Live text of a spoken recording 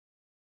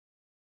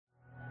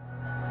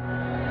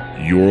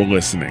You're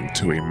listening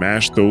to a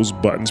Mash Those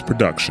Buttons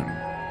production.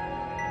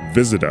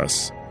 Visit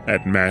us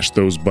at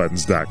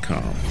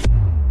mashthosebuttons.com.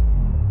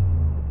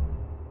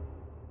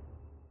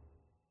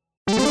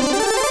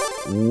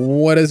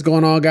 What is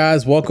going on,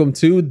 guys? Welcome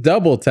to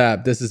Double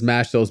Tap. This is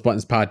Mash Those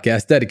Buttons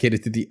podcast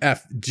dedicated to the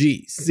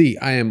FGC.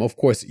 I am, of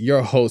course,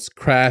 your host,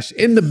 Crash,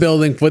 in the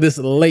building for this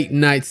late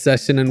night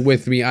session. And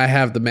with me, I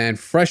have the man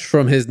fresh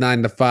from his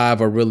 9 to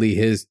 5, or really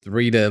his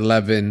 3 to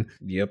 11.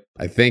 Yep.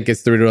 I think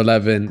it's 3 to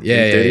 11.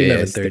 Yeah,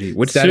 11:30.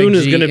 Which Static soon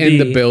is G going to be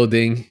in the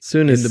building.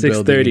 Soon as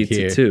 6:30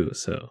 to 2.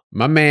 So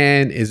my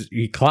man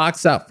he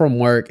clocks out from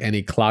work and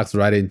he clocks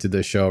right into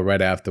the show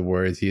right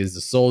afterwards. He is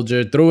a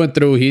soldier through and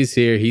through. He's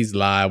here. He's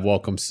live.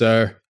 Welcome,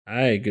 sir.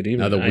 Hi, good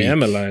evening. Another I week.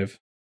 am alive.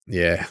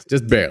 Yeah,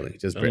 just barely.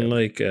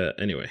 Unlike,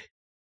 anyway.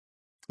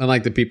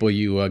 Unlike the people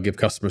you give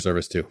customer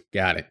service to.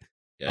 Got it.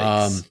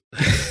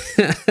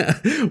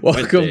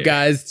 Welcome,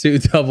 guys, to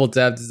Double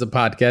Tap. This is a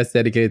podcast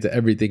dedicated to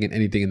everything and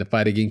anything in the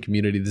fighting game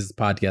community. This is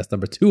podcast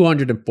number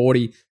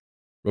 240,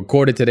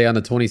 recorded today on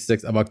the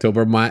 26th of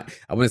October. I want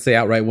to say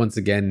outright once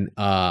again,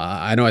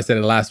 I know I said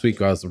it last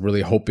week. I was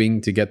really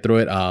hoping to get through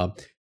it,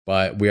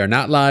 but we are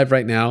not live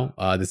right now.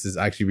 This is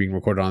actually being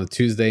recorded on a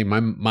Tuesday.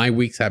 My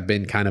weeks have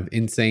been kind of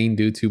insane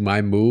due to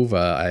my move.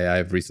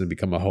 I've recently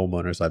become a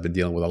homeowner, so I've been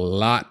dealing with a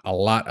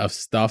lot of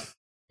stuff.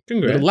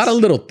 Congrats. A lot of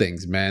little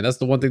things, man. That's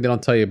the one thing they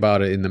don't tell you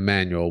about it in the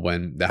manual.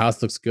 When the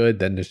house looks good,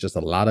 then there's just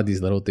a lot of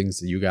these little things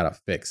that you gotta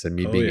fix. And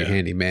me being a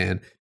handyman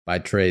by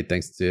trade,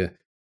 thanks to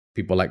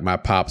people like my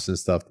pops and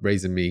stuff,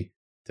 raising me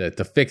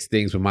to fix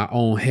things with my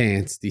own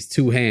hands. These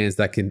two hands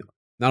that can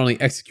not only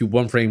execute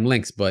one frame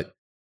links, but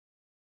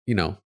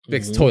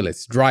fix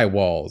toilets,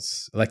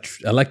 drywalls,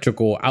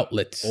 electrical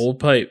outlets, old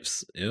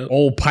pipes,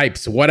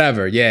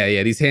 whatever.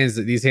 Yeah. These hands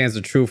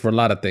are true for a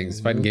lot of things.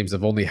 Fighting games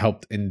have only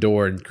helped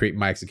endure and create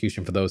my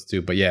execution for those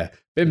two. But yeah,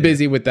 been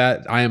busy with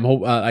that. I am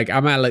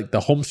I'm at the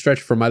home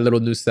stretch for my little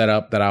new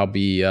setup that I'll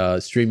be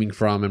streaming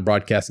from and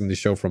broadcasting the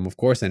show from, of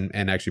course, and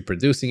actually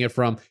producing it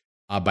from.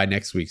 By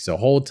next week. So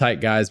hold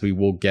tight, guys. We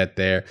will get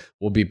there.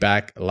 We'll be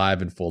back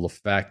live in full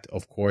effect,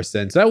 of course.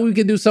 And so that we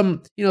can do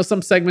some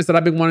segments that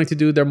I've been wanting to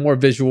do. They're more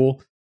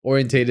visual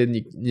orientated,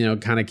 and you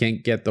kind of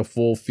can't get the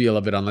full feel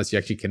of it unless you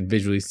actually can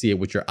visually see it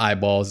with your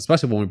eyeballs,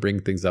 especially when we bring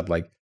things up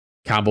like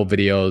combo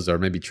videos or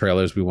maybe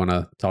trailers we want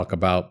to talk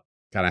about.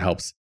 Kind of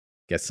helps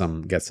get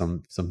some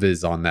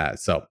viz on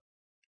that. So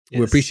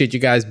we appreciate you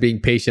guys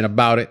being patient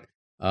about it.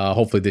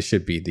 Hopefully this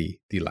should be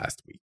the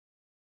last week.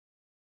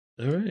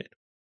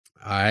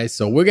 All right,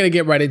 so we're gonna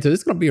get right into it.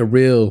 This is gonna be a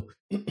real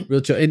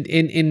chill.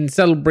 In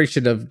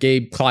celebration of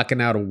Gabe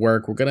clocking out of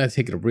work, we're gonna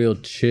take it a real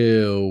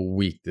chill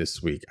week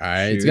this week. All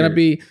right, It's gonna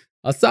be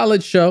a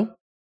solid show,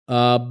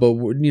 but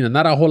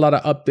not a whole lot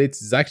of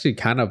updates. It's actually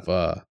kind of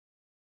a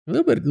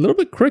little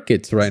bit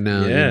crickets right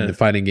now in the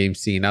fighting game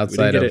scene.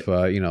 Outside of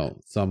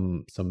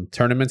some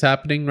tournaments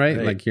happening, right?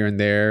 Like here and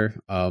there.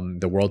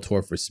 The World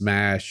Tour for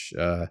Smash.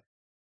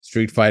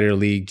 Street Fighter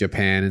League,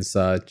 Japan and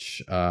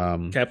such.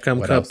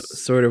 Capcom Cup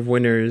sort of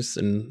winners,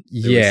 and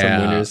there were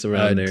some winners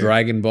around there.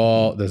 Dragon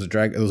Ball. There was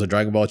a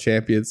Dragon Ball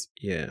Champions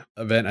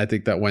event. I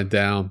think that went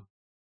down.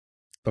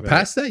 But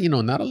past that,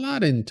 not a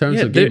lot in terms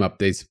of game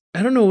updates.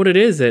 I don't know what it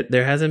is that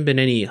there hasn't been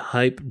any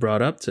hype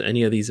brought up to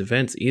any of these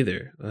events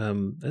either.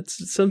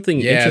 That's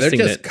something interesting.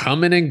 They're just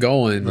coming and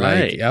going.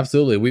 Right. Like,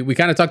 absolutely. We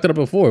kind of talked it up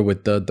before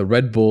with the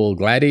Red Bull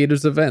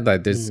Gladiators event.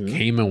 Like this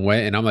came and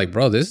went. And I'm like,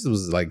 bro, this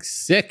was like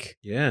sick.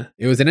 Yeah.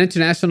 It was an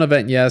international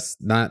event. Yes.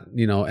 Not,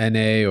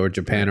 NA or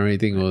Japan or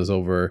anything. It was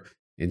over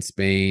in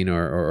Spain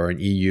or in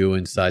EU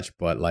and such.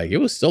 But like, it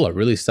was still a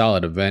really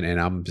solid event.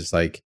 And I'm just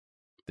like,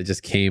 it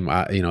just came,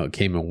 it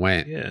came and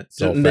went. Yeah.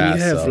 So and fast.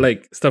 Then you have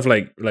like stuff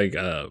like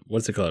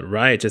what's it called?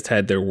 Riot just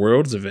had their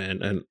Worlds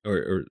event and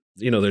or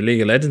their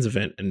League of Legends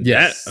event, and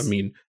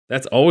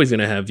that's always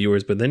gonna have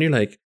viewers. But then you're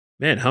like,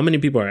 man, how many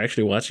people are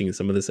actually watching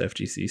some of this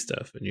FGC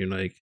stuff? And you're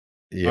like,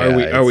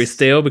 are we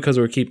stale because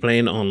we keep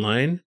playing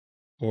online?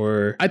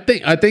 Or I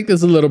think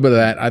there's a little bit of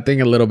that. I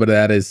think a little bit of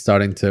that is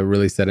starting to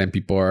really set in.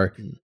 People are,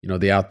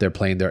 they out there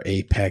playing their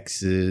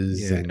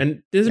Apexes,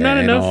 and there's not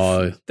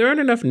enough. There aren't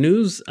enough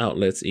news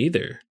outlets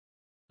either.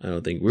 I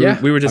don't think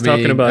we were just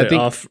talking about it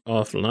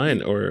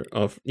offline or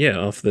off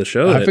the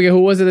show. I forget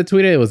who was it that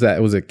tweeted.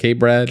 Was it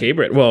K-Brad?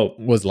 K-Brad. Well,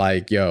 was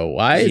like, yo,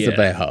 why is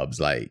event hubs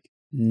like?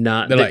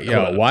 Not they're like,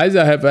 yo, why is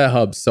the event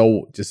hub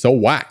so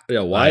whack?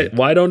 Yeah,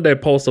 why don't they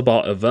post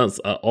about events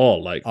at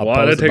all? Like,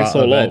 why did it take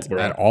so long, bro?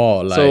 At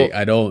all? Like,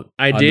 I don't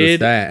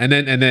understand.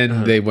 And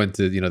then they went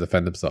to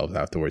defend themselves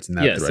afterwards in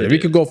that thread. If you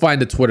can go find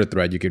the Twitter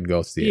thread, you can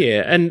go see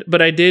it. Yeah, but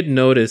I did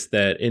notice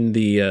that in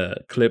the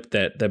clip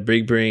that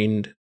big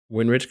brained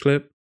Winrich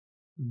clip,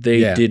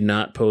 they did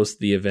not post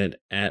the event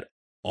at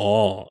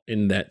all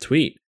in that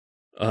tweet.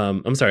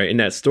 I'm sorry, in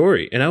that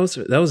story, and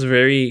that was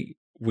very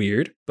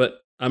weird, but.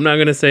 I'm not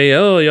going to say,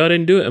 oh, y'all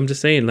didn't do it. I'm just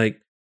saying, like,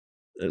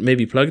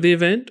 maybe plug the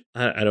event.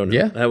 I don't know.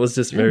 Yeah. That was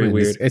just very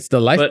weird. It's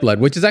the lifeblood,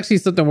 which is actually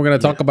something we're going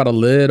to talk about a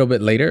little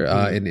bit later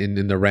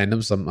in the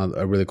random,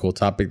 a really cool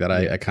topic that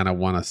I kind of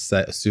want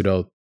to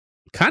pseudo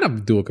kind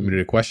of do a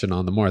community question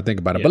on the more I think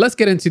about it. But let's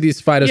get into these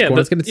fighters.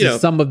 Let's get into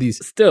some of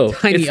these still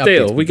tiny it's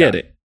updates. Still, we get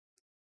it.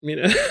 We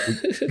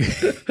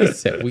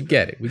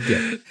get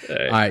it.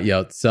 All right,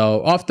 yo.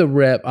 So off the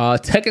rip,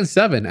 Tekken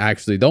 7,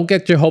 actually. Don't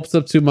get your hopes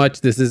up too much.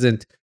 This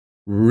isn't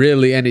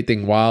really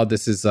anything wild.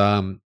 This is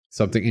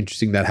something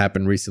interesting that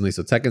happened recently.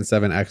 So Tekken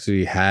 7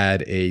 actually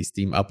had a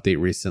Steam update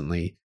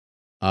recently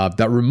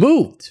that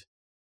removed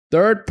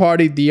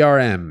third-party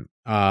DRM.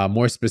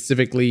 More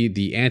specifically,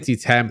 the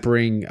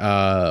anti-tampering,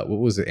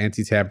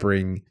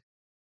 anti-tampering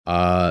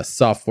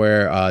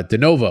software, de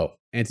novo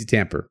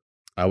anti-tamper.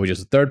 Which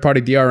is a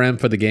third-party DRM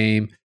for the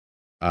game.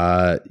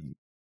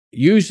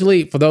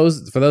 Usually, for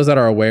those that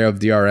are aware of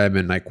DRM,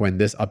 and like when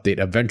this update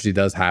eventually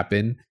does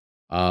happen,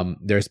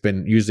 there's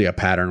been usually a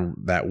pattern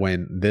that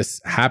when this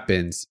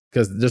happens,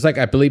 because there's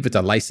I believe it's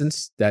a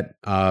license that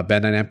Bandai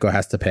Namco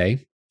has to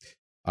pay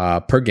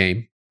per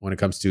game when it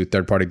comes to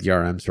third-party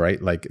DRMs, right?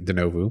 Like de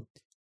novo,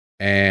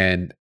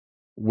 and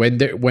when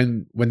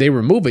they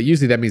remove it,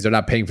 usually that means they're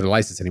not paying for the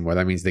license anymore.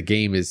 That means the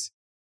game is,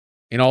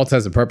 in all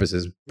intents and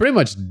purposes, pretty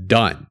much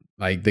done.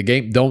 Like the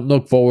game, don't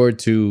look forward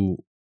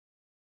to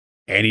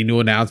any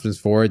new announcements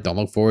for it. Don't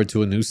look forward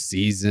to a new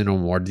season or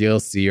more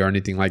DLC or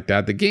anything like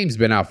that. The game's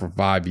been out for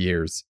 5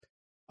 years.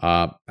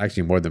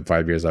 Actually, more than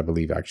 5 years, I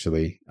believe.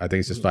 Actually, I think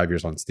it's just 5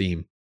 years on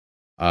Steam.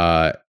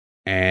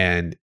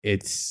 And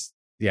it's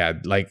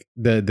like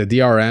the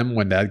DRM,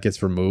 when that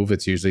gets removed,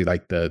 it's usually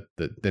like the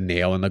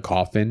nail in the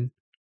coffin.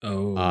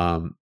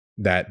 Oh,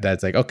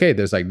 that's like, okay,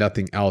 there's like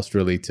nothing else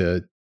really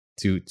to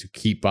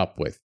keep up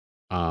with.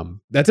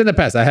 That's in the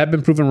past. I have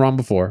been proven wrong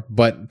before,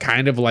 but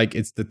kind of like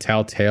it's the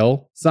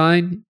telltale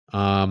sign.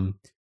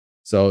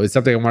 So it's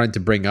something I wanted to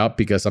bring up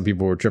because some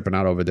people were tripping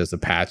out over there's a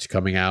patch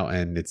coming out,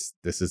 and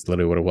this is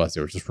literally what it was.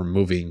 They were just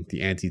removing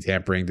the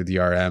anti-tampering, the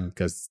DRM,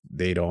 because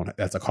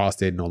that's a cost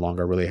they no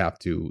longer really have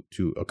to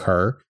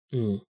occur.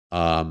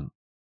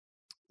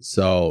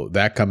 So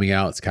that coming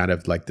out is kind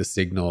of like the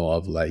signal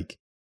of like,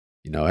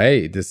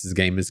 hey,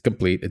 game is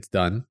complete. It's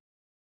done.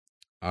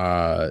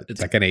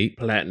 It's Tekken 8,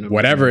 platinum,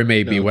 whatever it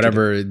may be,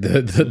 whatever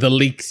the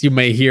leaks you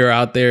may hear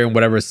out there, and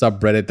whatever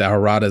subreddit that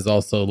Harada is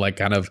also like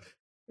kind of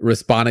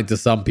responding to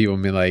some people. I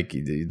mean, like,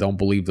 don't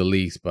believe the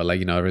leaks, but like,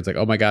 everyone's like,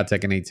 oh my god,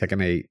 Tekken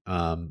 8.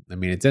 I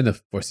mean, it's in the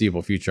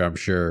foreseeable future, I'm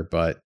sure,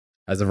 but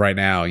as of right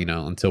now,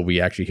 until we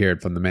actually hear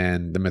it from the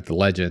man, the myth, the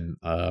legend,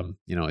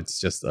 it's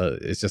just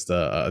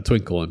a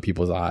twinkle in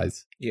people's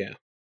eyes. Yeah.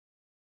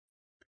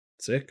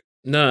 Sick.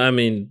 No, I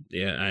mean,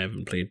 I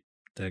haven't played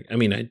Tekken. I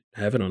mean, I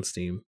have it on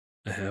Steam.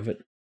 I have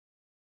it.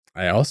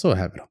 I also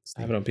have it on Steam.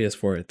 I have it on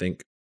PS4, I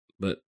think.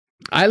 But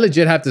I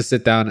legit have to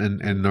sit down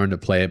and learn to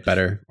play it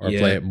better or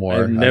play it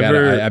more.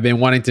 I've been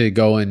wanting to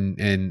go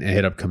and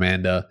hit up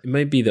Commanda. It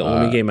might be the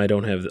only game I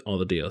don't have all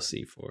the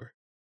DLC for.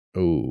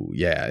 Oh,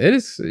 yeah. It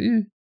is.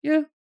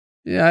 Yeah.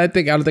 I don't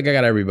think I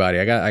got everybody.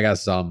 I got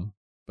some,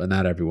 but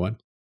not everyone.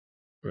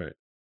 Right.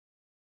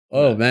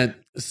 Oh, man.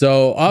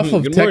 So off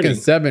of Tekken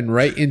 7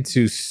 right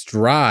into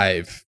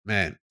Strive.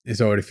 Man,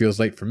 it's already feels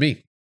late for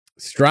me.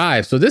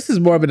 Strive. So this is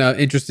more of an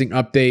interesting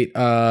update.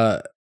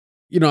 I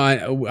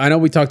know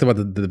we talked about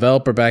the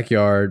developer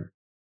backyard,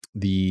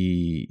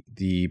 the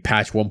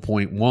patch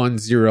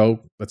 1.10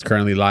 that's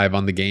currently live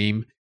on the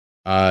game.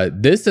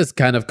 This has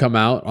kind of come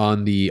out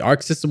on the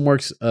Arc System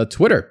Works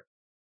Twitter.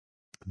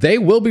 They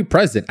will be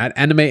present at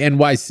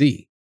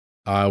AnimeNYC,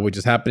 which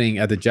is happening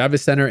at the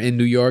Javits Center in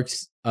New York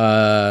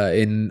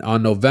on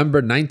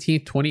November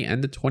 19th, 20th,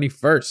 and the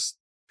 21st.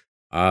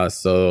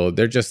 So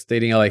they're just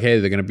stating like, hey,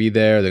 they're going to be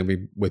there. They're going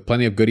to be with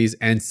plenty of goodies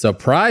and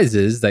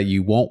surprises that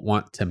you won't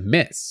want to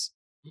miss.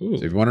 Ooh.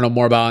 So if you want to know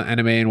more about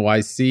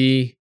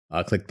AnimeNYC,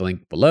 click the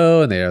link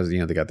below, and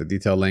they got the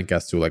detailed link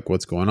as to like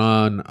what's going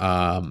on.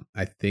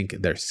 I think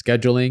they're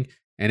scheduling,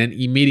 and then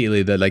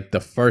immediately the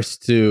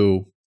first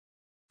two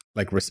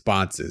like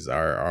responses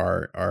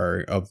are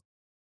of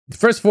the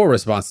first four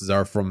responses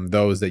are from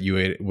those that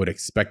you would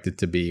expect it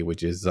to be,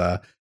 which is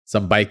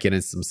some biking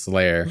and some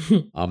Slayer.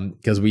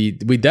 Because we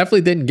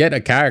definitely didn't get a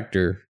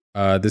character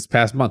this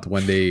past month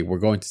when they were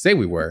going to say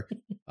we were.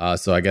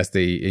 So I guess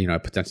they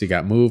potentially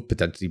got moved,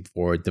 potentially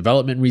for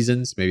development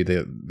reasons. Maybe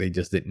they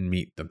just didn't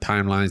meet the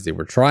timelines they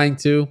were trying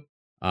to.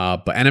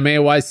 But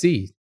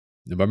AnimeNYC,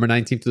 November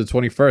 19th to the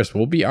 21st,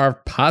 will be our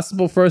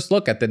possible first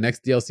look at the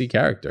next DLC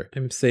character.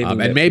 I'm saving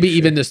and maybe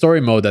even the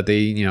story mode that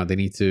they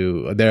need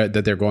to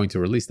they're going to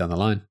release down the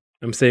line.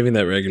 I'm saving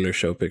that regular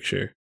show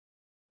picture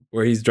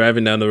where he's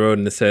driving down the road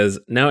and it says,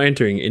 now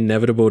entering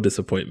inevitable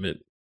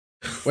disappointment.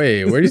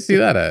 Wait, where do you see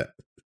that at?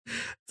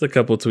 It's a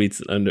couple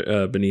tweets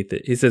under beneath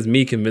it. He says,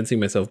 me convincing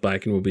myself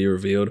biking will be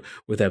revealed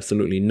with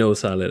absolutely no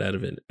solid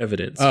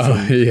evidence. Oh,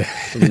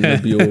 from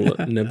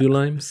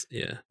Nebulimes.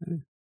 Yeah.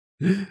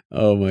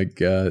 Oh my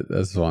god,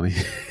 that's funny.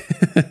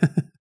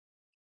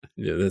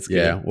 Yeah, that's good.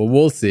 Yeah, well,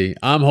 we'll see.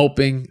 I'm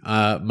hoping.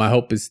 My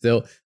hope is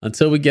still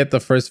until we get the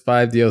first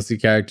 5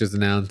 DLC characters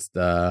announced.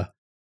 That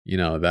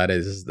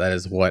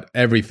is what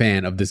every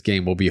fan of this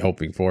game will be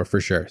hoping for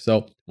sure.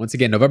 So once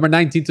again, November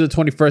 19th to the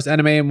 21st,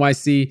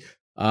 AnimeNYC.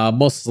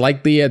 Most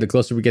likely, yeah, the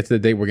closer we get to the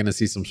date, we're gonna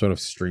see some sort of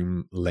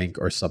stream link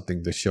or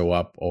something to show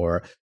up,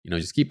 or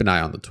just keep an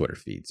eye on the Twitter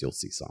feeds. You'll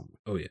see some.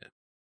 Oh yeah.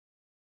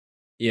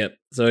 Yep.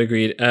 So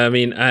agreed. I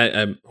mean,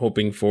 I'm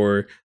hoping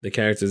for the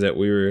characters that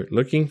we were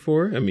looking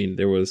for. I mean,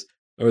 there was,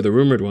 or the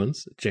rumored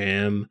ones,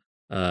 Jam,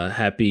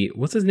 Happy.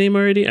 What's his name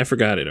already? I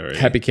forgot it already.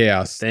 Happy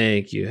Chaos.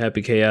 Thank you,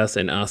 Happy Chaos,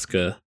 and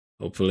Asuka.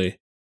 Hopefully,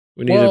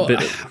 we need a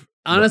bit.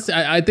 Honestly,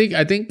 I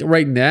think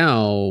right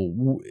now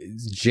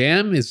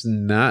Jam is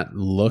not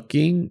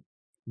looking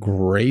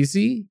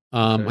crazy.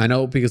 Okay. I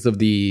know because of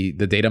the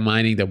data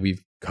mining that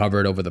we've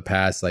covered over the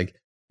past, like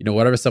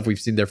whatever stuff we've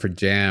seen there for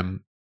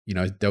Jam.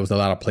 There was a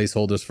lot of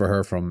placeholders for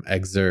her from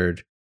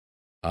Exerd.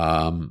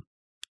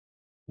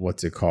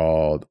 What's it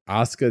called?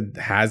 Asuka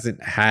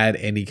hasn't had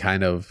any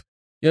kind of.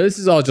 This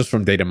is all just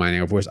from data mining.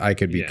 Of course, I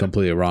could be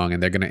completely wrong,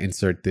 and they're going to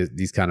insert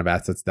these kind of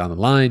assets down the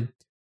line.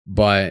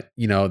 But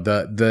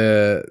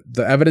the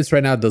evidence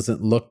right now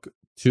doesn't look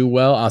too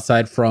well,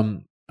 aside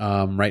from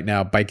right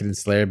now Biken and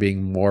Slayer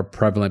being more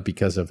prevalent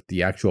because of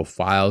the actual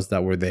files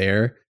that were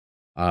there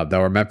that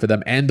were meant for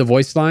them, and the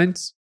voice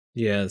lines.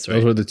 Yeah, that's right.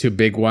 Those were the two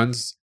big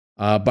ones.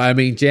 But I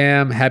mean,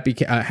 Jam, Happy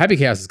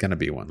Chaos is going to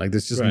be one. Like,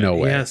 there's just no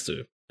way. He has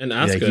to, and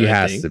Asuka, he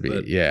has to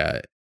be.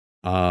 Yeah.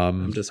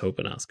 I'm just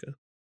hoping Asuka.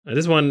 I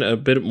just want a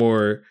bit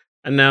more.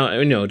 And now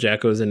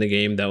Jacko's in the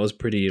game. That was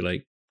pretty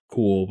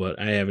cool, but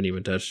I haven't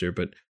even touched her.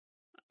 But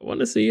I want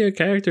to see a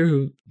character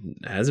who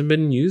hasn't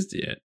been used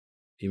yet,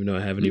 even though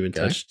I haven't even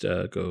touched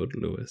Gold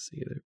Lewis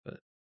either. But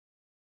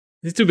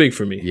he's too big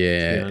for me.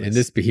 Yeah, and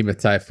this Behemoth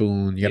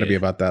Typhoon, you got to be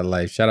about that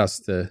life. Shout outs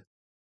to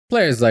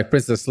players like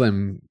Princess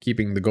Slim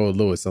keeping the Gold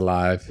Lewis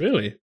alive.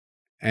 Really?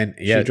 And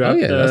yeah, she dropped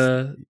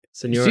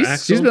Senor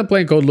Axel. She's been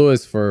playing Gold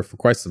Lewis for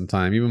quite some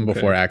time, even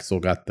before Axel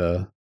got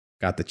the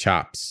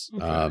chops.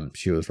 Okay.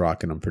 She was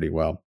rocking them pretty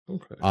well.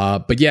 Okay.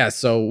 But yeah,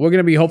 so we're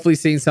gonna be hopefully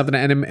seeing something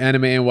at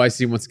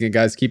AnimeNYC once again,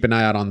 guys. Keep an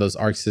eye out on those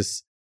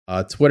Arcsys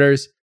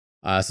Twitters.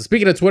 So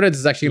speaking of Twitter, this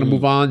is actually gonna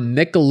move on.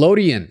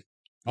 Nickelodeon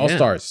All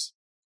Stars.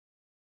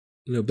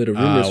 A little bit of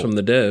rumors from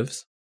the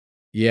devs.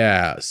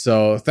 Yeah.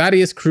 So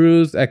Thaddeus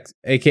Cruz,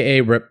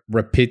 aka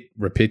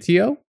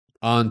Repetio,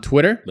 on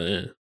Twitter.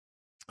 Man.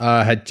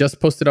 Had just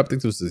posted up, I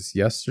think this was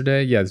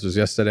yesterday. Yeah, this was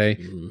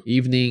yesterday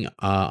evening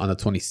on the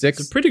 26th.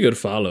 It's a pretty good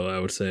follow, I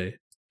would say.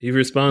 He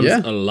responds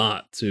a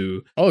lot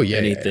to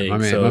anything. My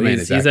man,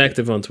 so he's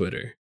active on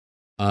Twitter.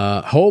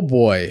 Oh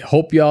boy.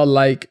 Hope y'all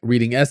like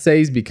reading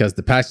essays because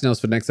the patch notes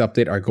for the next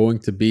update are going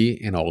to be,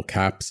 in all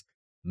caps,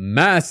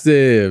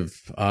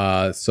 massive.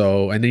 And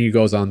then he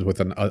goes on with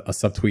a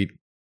subtweet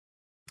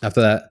after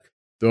that.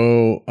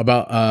 Though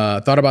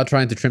thought about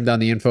trying to trim down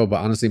the info, but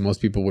honestly,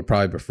 most people would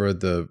probably prefer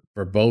the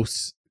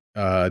verbose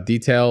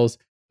details.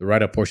 The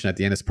write-up portion at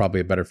the end is probably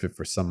a better fit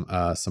for some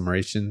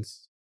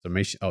summations.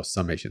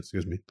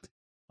 Excuse me.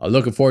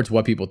 Looking forward to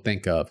what people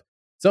think of.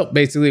 So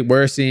basically,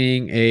 we're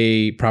seeing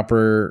a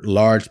proper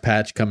large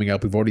patch coming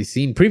up. We've already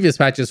seen previous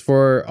patches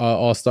for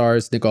All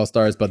Stars, Nick All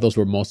Stars, but those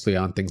were mostly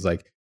on things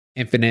like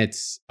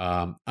infinites,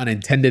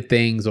 unintended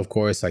things, of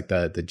course, like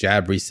the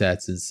jab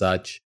resets and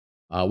such.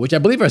 Which I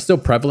believe are still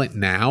prevalent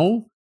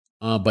now,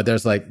 but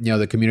there's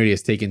the community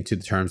has taken to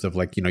the terms of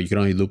you can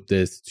only loop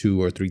this 2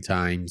 or 3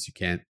 times. You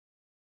can't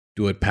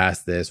do it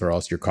past this, or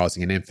else you're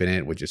causing an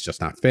infinite, which is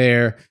just not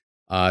fair.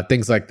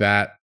 Things like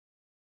that.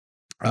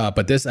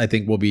 But this, I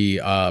think, will be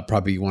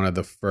probably one of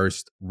the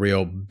first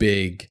real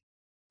big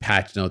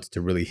patch notes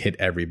to really hit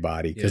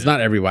everybody, because not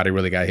everybody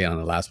really got hit on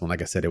the last one.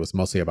 Like I said, it was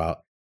mostly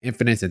about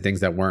infinites and things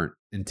that weren't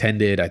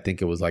intended. I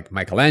think it was like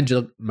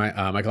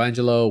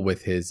Michelangelo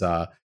with his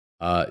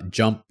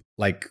jump,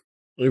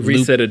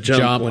 reset a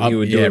jump when up, he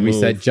would do a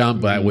reset move.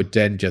 jump that would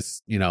then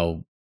just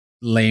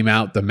lame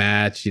out the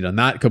match.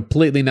 Not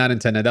completely not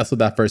intended. That's what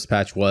that first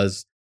patch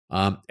was.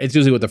 It's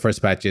usually what the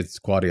first patch is,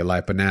 quality of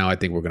life. But now I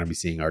think we're going to be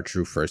seeing our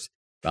true first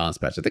balance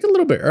patch. I think a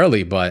little bit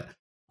early, but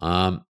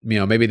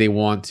maybe they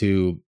want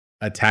to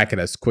attack it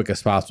as quick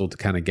as possible to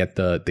kind of get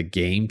the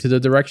game to the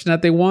direction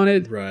that they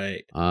wanted.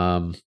 Right.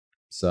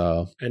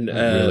 So and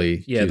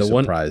really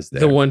surprised there.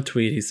 The one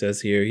tweet he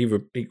says here, he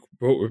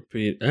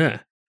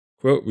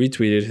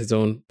retweeted his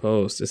own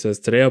post. It says,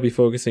 "Today I'll be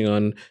focusing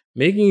on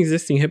making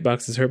existing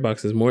hitboxes,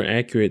 hurtboxes more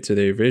accurate to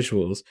their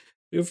visuals.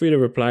 Feel free to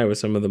reply with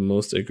some of the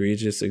most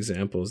egregious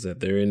examples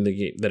that are in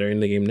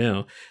the game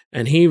now."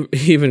 And he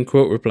even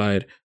quote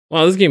replied,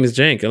 "Wow, this game is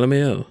jank,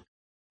 LMAO."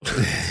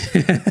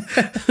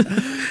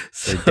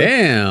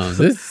 Damn,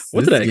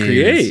 what did I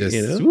create?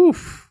 Just,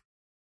 oof.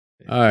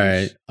 All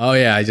right. Oh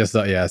yeah, I just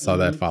I saw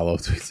that follow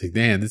tweet. It's like,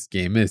 damn, this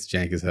game is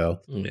jank as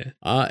hell. Yeah.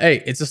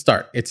 Hey, it's a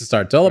start. It's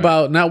all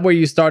about not where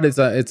you start.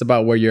 It's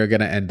about where you're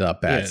gonna end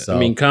up at. Yeah. So I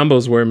mean,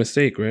 combos were a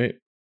mistake, right?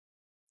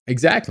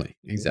 Exactly.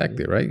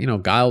 Right.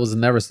 Guile was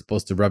never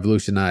supposed to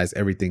revolutionize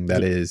everything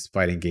that is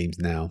fighting games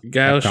now.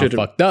 Guile should have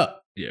fucked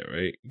up. Yeah,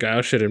 right.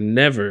 Guile should have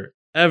never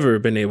ever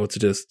been able to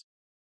just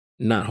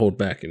not hold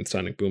back in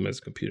Sonic Boom as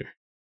a computer.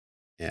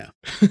 Yeah.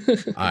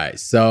 All right.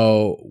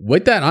 So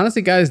with that,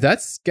 honestly, guys,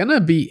 that's gonna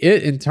be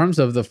it in terms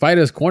of the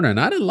Fighters Corner.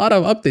 Not a lot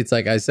of updates,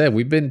 like I said.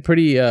 We've been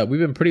pretty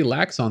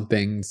lax on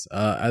things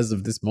as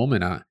of this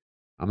moment. I'm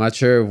not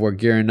sure if we're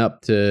gearing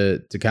up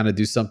to kind of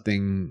do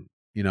something,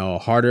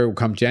 harder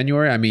come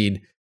January. I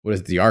mean, what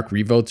is the Arc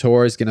Revo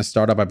tour is gonna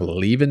start up, I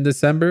believe, in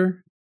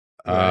December.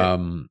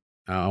 Right.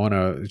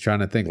 Trying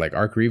to think like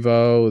Arc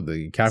Revo,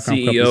 the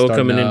Capcom CEO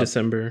coming in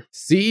December.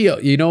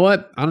 CEO, you know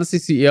what? Honestly,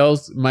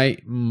 CEOs might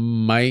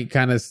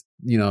kind of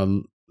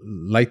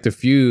light the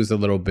fuse a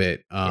little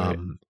bit. Right.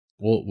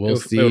 We'll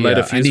see. It'll light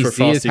a fuse NEC for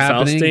Frosty is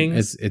happening.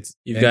 Fausting.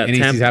 You've got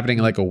NEC's happening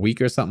in like a week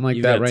or something like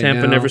that right now.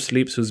 Tampa Never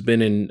Sleeps, who's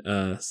been in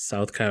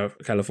South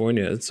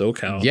California and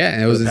SoCal. Yeah,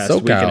 and it was in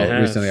SoCal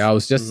recently. I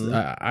was just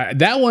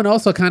that one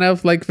also kind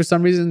of like for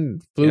some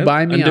reason flew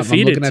by me. I'm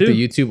looking at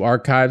the YouTube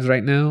archives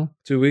right now.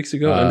 2 weeks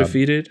ago,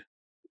 undefeated.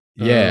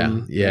 Yeah.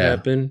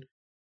 Happened.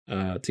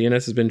 TNS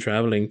has been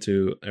traveling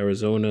to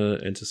Arizona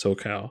and to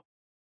SoCal,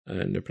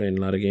 and they're playing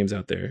a lot of games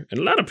out there. And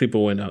a lot of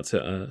people went out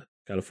to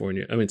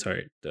California.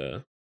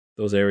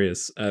 Those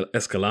areas.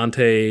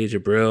 Escalante,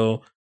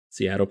 Jabril,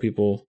 Seattle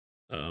people.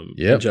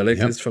 Angelic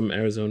is from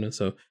Arizona,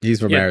 so he's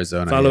from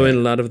Arizona. Following a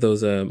lot of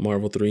those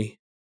Marvel 3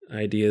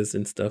 ideas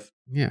and stuff.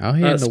 Yeah, out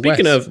here in the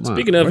speaking West. of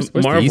where's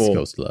Marvel, the East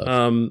Coast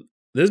love?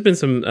 There's been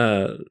some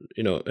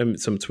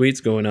some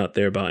tweets going out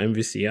there about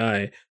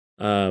MVCI.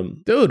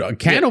 Dude,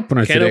 can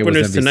openers tonight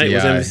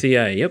was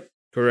MVCI. Yep,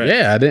 correct.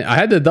 Yeah, I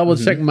had to double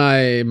check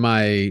my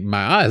eyes.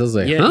 I was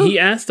like, he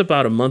asked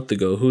about a month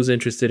ago who's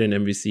interested in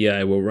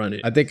MVCI. We'll run it.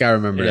 I think I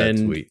remember that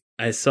tweet.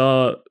 I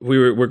saw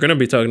we're going to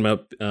be talking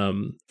about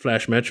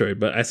Flash Metroid,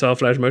 but I saw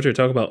Flash Metroid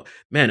talk about,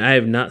 man, I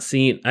have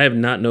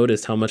not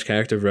noticed how much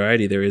character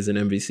variety there is in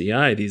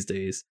MVCI these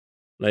days.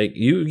 Like,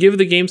 you give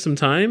the game some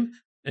time,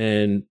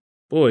 and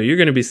boy, you're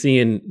going to be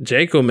seeing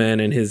Jaco Man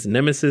and his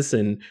Nemesis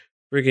and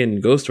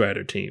friggin' Ghost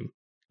Rider team.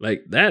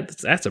 Like,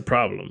 that's a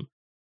problem.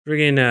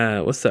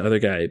 Friggin' what's the other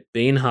guy?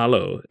 Bane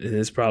Hollow, and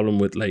his problem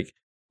with, like,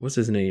 what's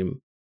his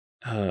name?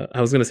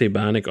 I was gonna say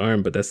Bionic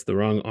Arm, but that's the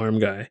wrong arm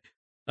guy.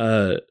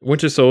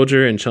 Winter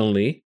Soldier and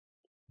Chun-Li.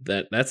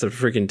 That's a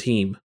freaking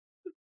team.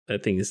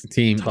 That thing is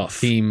tough.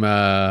 Team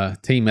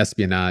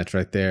espionage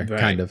right there, right.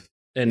 Kind of.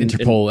 And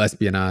Interpol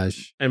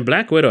espionage. And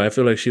Black Widow, I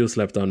feel like she was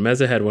slept on.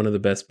 Meza had one of the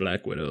best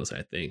Black Widows,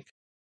 I think.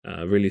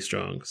 Really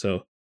strong.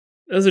 So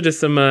those are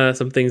just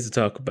some things to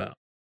talk about.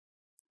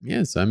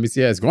 Yeah, so NBC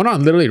is going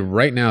on literally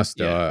right now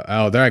still.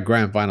 Yeah. They're at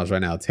grand finals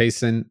right now.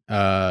 Tayson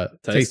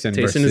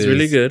versus is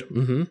really good.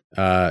 Mm-hmm.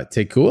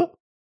 Takua?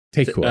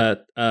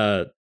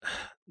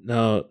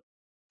 No.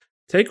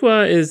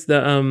 Takua is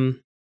the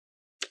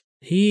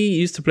he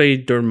used to play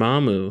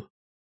Dormammu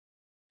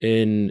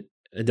in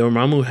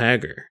Dormammu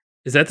Hager.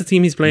 Is that the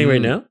team he's playing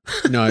right now?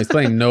 No, he's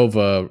playing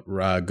Nova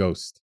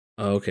Ghost.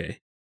 Oh, okay.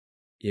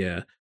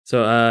 Yeah.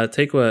 So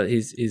Takua,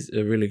 he's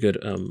a really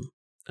good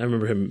I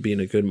remember him being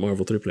a good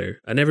Marvel 3 player.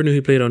 I never knew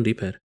he played on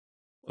D-pad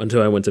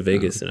until I went to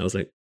Vegas and I was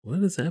like, what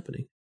is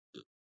happening?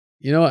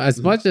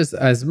 As much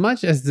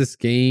as this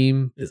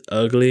game is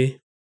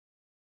ugly,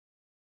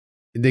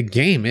 the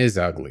game is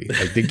ugly.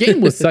 Like, the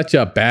game was such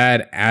a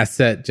bad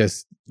asset,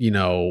 just,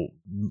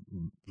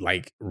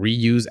 like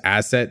reuse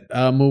asset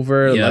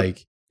mover. Yep.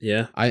 Like,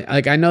 yeah.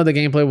 I know the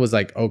gameplay was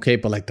like okay,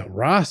 but like the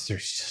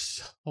roster's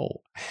just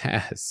so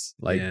ass.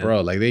 Like,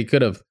 bro, like they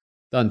could have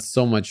done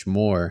so much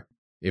more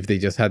if they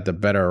just had the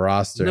better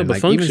roster. No, and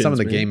like even some of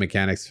the game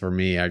mechanics for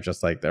me are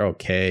just like they're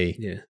okay.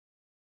 Yeah.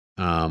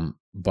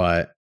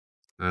 But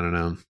I don't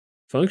know.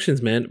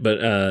 Functions, man. But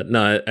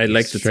no, I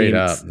like the team. Straight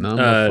up. No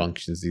more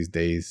functions these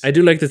days. I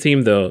do like the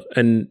team though.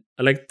 And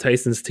I like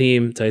Tyson's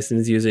team.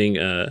 Tyson's using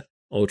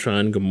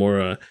Ultron,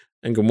 Gamora.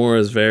 And Gamora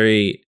is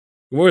very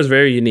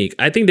unique.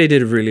 I think they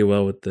did really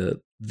well with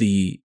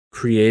the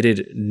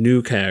created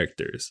new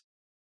characters.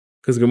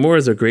 Because Gamora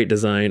is a great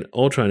design.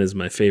 Ultron is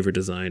my favorite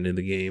design in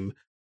the game.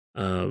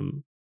 I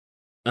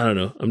don't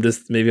know. I'm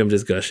just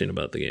gushing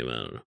about the game. I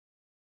don't know.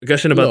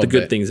 Gushing about the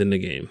good things in the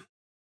game.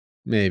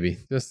 Maybe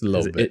just a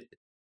little bit.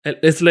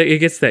 It's like it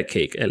gets that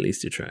cake. At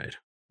least you tried.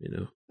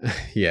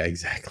 Yeah,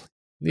 exactly.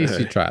 At least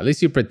you tried. At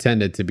least you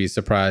pretended to be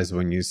surprised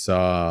when you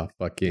saw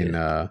fucking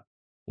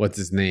what's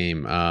his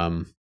name?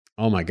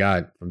 Oh my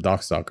god, from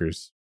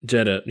Darkstalkers.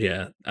 Jeddah.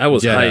 Yeah, I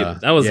was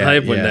hyped. I was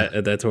hyped when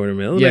at that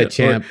tournament. Yeah,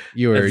 champ.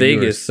 You were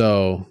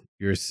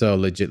so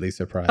legitly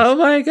surprised. Oh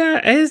my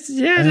god, it's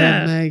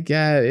Jeddah. Oh my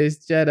god,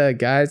 it's Jeddah,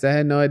 guys. I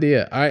had no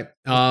idea. All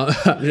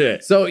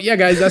right. So yeah,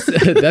 guys, that's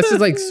just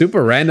like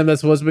super random.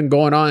 That's what's been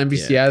going on.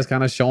 MVCI is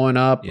kind of showing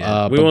up.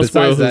 Yeah. We won't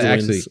spoil that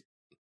actually.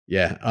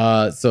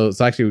 So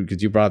actually,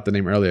 because you brought up the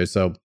name earlier,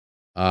 so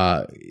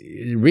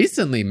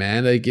recently,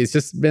 man, like it's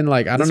just been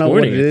like I don't know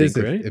what it is.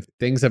 If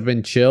things have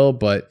been chill,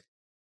 but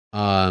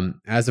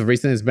as of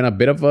recent, it's been a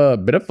bit of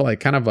like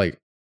kind of like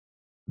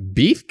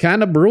beef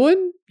kind of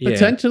brewing.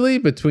 Potentially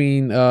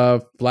between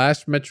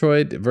Flash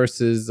Metroid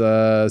versus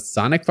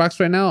Sonic Fox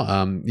right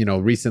now.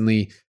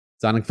 Recently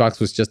Sonic Fox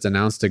was just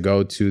announced to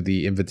go to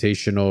the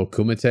Invitational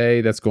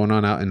Kumite that's going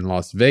on out in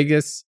Las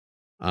Vegas.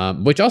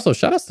 Which also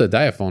shout outs to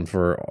Diaphone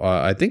for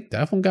I think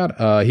Diaphone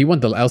got he won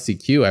the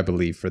LCQ, I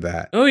believe, for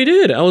that. Oh, he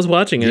did. I was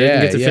watching. I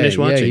didn't get to finish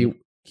watching.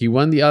 He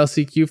won the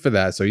LCQ for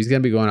that, so he's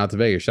gonna be going out to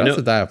Vegas. Shout out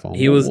to Diaphone.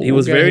 He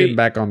was very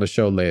back on the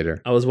show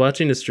later. I was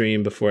watching the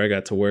stream before I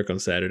got to work on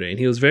Saturday, and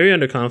he was very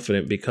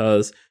underconfident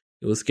because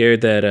he was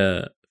scared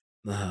that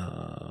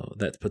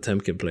that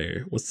Potemkin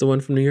player. What's the one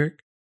from New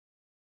York?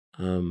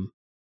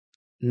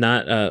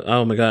 Not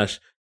oh my gosh,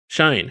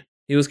 Shine.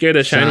 He was scared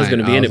that Shine was going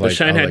to be in it, but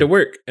Shine had to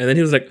work. And then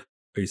he was like,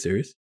 "Are you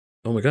serious?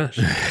 Oh my gosh!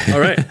 All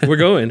right, we're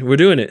going. We're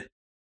doing it.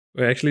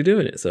 We're actually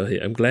doing it." So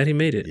I'm glad he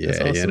made it. Yeah,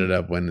 awesome. He ended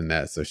up winning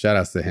that. So shout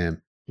outs to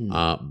him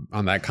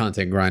on that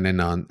content grind and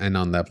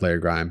on that player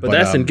grind. But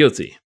that's in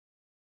Guilty.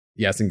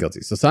 Yes, in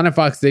Guilty. So Sonic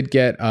Fox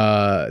did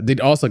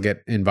also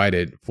get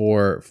invited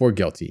for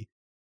Guilty.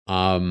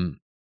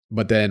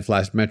 But then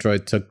Flash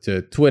Metroid took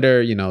to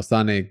Twitter,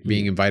 Sonic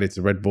being invited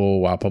to Red Bull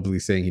while publicly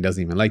saying he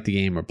doesn't even like the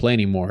game or play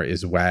anymore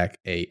is whack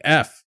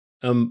AF.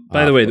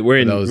 By the way, we're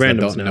in those randoms that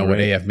don't now, know right?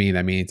 what AF means.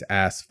 That means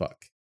ass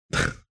fuck.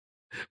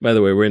 By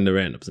the way, we're in the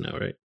randoms now,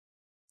 right?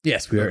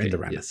 Yes, we are in the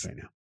randoms right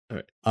now. All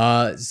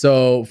right.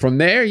 So from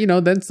there,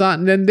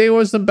 then there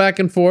was some back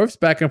and forths.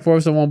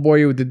 I won't bore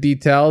you with the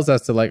details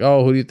as to like,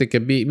 oh, who do you think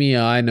can beat me?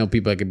 I know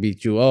people that can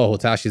beat you. Oh,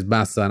 Hotashi's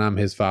my son. I'm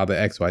his father.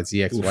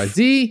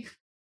 XYZ.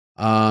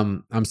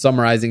 I'm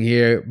summarizing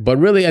here, but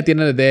really at the end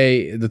of the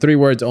day, the 3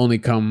 words only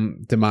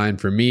come to mind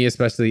for me,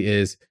 especially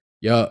is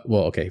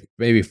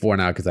maybe 4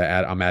 now because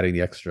I'm adding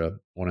the extra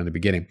one in the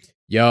beginning.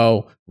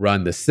 Yo,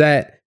 run the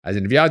set. As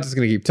in, if y'all just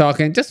gonna keep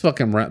talking, just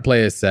fucking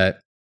play a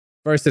set.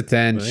 1st to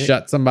 10, right.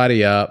 Shut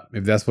somebody up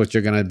if that's what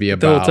you're gonna be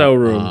about. The hotel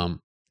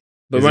room,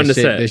 but run the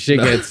set.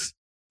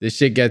 This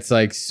shit gets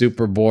like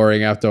super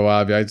boring after a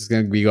while. You're just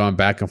gonna be going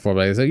back and forth.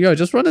 Like, yo,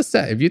 just run a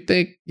set. If you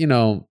think,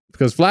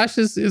 because Flash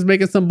is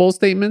making some bold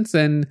statements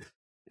and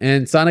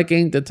Sonic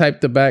ain't the type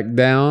to back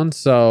down.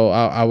 So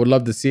I would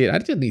love to see it. I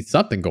just need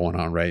something going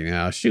on right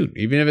now. Shoot,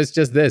 even if it's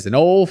just this, an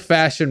old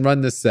fashioned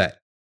run the set.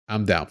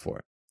 I'm down for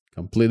it.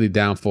 Completely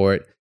down for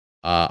it.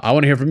 I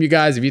want to hear from you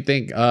guys if you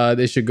think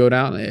this should go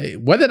down.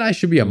 Whether or not it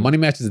should be a money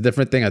match is a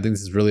different thing. I think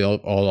this is really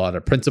all out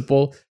of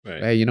principle.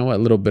 Right. Hey, you know what?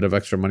 A little bit of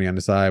extra money on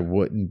the side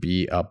wouldn't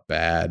be a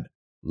bad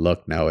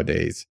look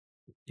nowadays.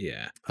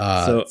 Yeah.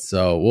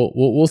 So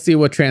we'll see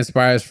what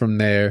transpires from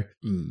there.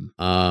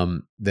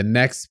 The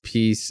next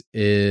piece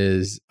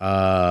is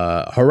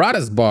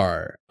Harada's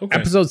Bar. Okay.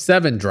 Episode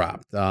 7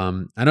 dropped.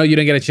 I know you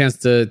didn't get a chance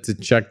to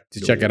check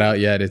it out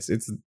yet. It's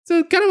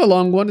a kind of a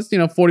long one. It's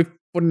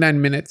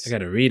 49 minutes. I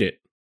gotta read it.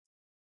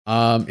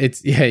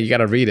 You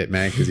gotta read it,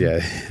 man,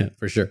 because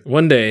for sure.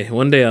 One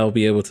day I'll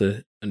be able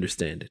to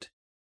understand it.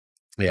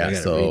 Yeah,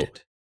 so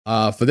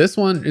for this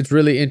one, it's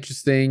really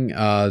interesting.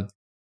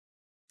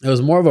 It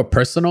was more of a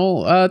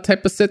personal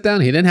type of sit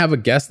down. He didn't have a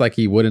guest like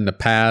he would in the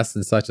past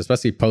and such,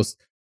 especially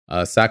post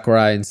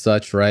Sakurai and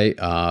such, right?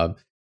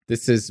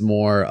 This is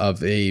more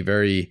of a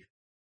very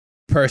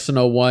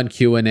personal one,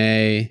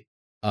 Q&A,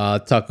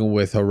 talking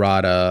with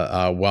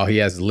Harada while he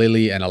has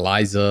Lily and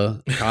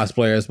Eliza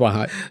cosplayers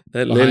behind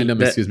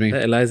him. Excuse me.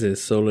 That Eliza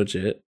is so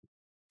legit.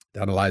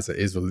 That Eliza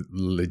is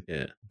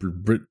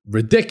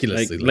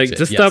ridiculously legit. Like,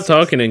 just stop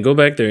talking and go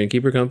back there and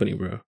keep her company,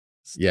 bro.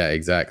 Yeah,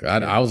 exactly.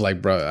 I was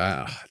like, bro,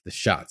 the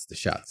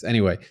shots.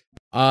 Anyway,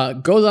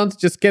 goes on to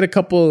just get a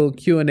couple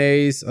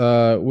Q&As,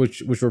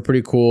 which were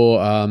pretty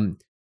cool.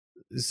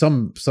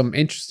 Some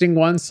interesting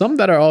ones, some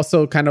that are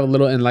also kind of a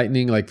little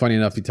enlightening. Like, funny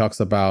enough, he talks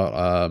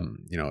about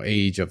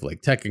age of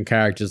like Tekken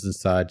characters and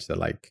such. That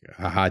like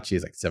Hahachi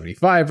is like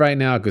 75 right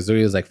now,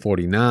 Kazuya is like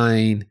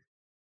 49,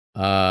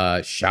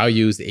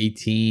 Xiaoyu's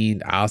 18,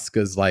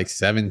 Asuka's like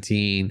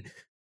 17.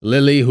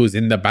 Lily, who's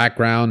in the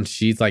background,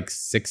 she's like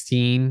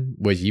 16,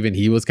 which even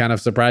he was kind of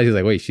surprised. He's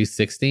like, wait, she's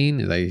 16?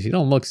 He's like, she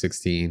don't look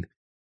 16.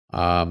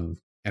 And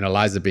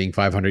Eliza being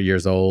 500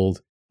 years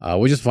old,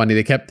 which is funny.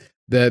 They kept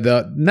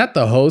the not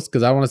the host,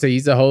 because I want to say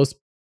he's a host,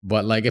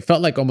 but like it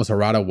felt like almost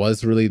Harada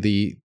was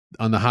really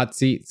on the hot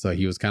seat. So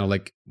he was kind of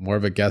like more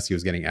of a guest. He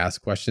was getting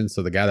asked questions.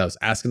 So the guy that was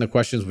asking the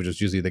questions, which was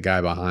usually the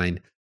guy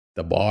behind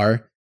the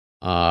bar,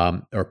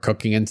 or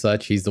cooking and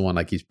such, he's the one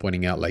like he's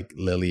pointing out like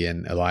Lily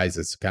and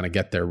Eliza to kind of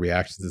get their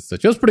reactions and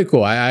such. It was pretty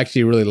cool. I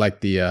actually really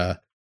liked the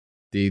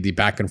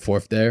back and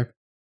forth there.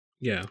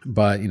 Yeah,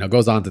 but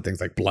goes on to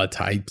things like blood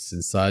types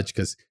and such,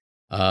 because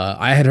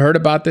I had heard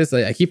about this.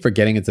 I keep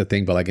forgetting it's a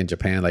thing, but like in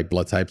Japan, like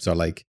blood types are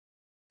like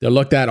they're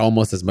looked at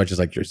almost as much as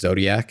like your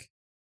zodiac,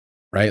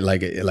 right?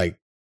 Like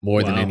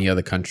more than any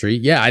other country.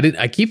 Yeah,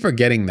 I keep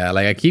forgetting that.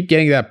 Like I keep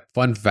getting that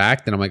fun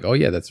fact, and I'm like, oh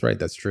yeah, that's right,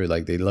 that's true.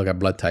 Like they look at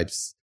blood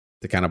types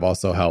to kind of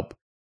also help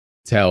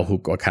tell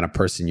what kind of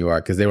person you are.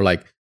 Because they were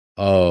like,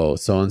 oh,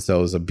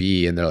 so-and-so is a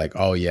B. And they're like,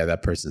 oh, yeah,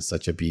 that person's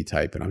such a B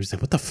type. And I'm just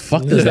like, what the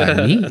fuck does that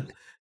mean?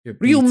 What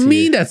do you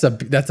mean that's a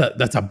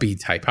B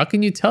type? How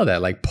can you tell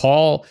that? Like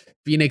Paul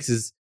Phoenix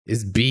is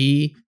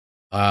B.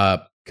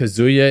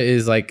 Kazuya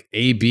is like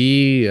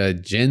AB.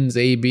 Jin's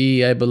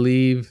AB, I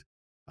believe.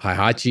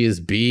 Heihachi is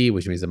B,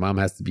 which means the mom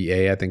has to be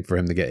A, I think, for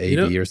him to get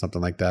AB or something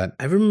like that.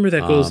 I remember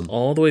that goes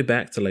all the way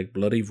back to like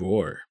Bloody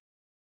Roar.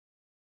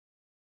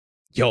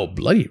 Yo,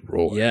 Bloody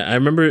Roar. Yeah, I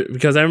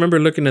remember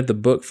looking at the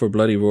book for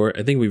Bloody Roar.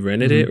 I think we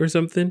rented it or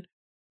something,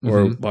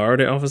 or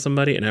borrowed it off of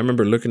somebody. And I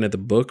remember looking at the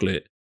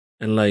booklet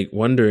and like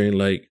wondering,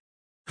 like,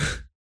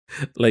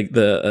 like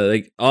the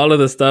like all of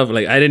the stuff.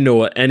 Like I didn't know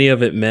what any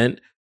of it meant,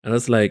 and I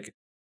was like,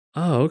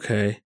 oh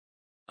okay,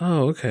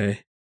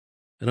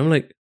 and I'm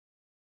like,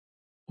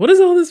 what does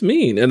all this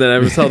mean? And then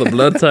I saw the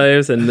blood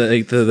types and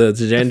the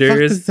genders. What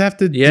does this have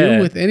to do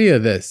with any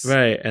of this?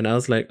 Right, and I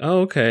was like,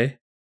 oh okay.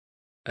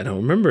 I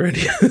don't remember any.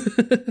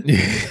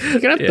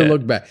 You're gonna have to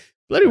look back.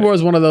 Bloody Roar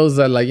is one of those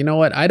that, like, you know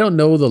what? I don't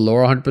know the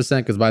lore 100%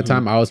 because by the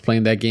time I was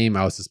playing that game,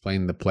 I was just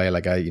playing the play.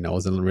 Like I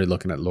wasn't really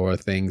looking at lore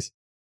things.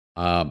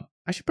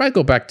 I should probably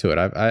go back to it.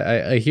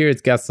 I hear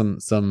it's got some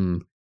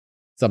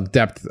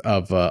depth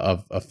of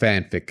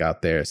fanfic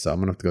out there, so I'm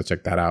gonna have to go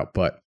check that out.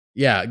 But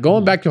yeah,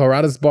 going back to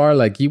Harada's bar,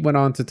 like he went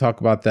on to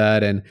talk about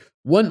that, and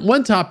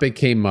one topic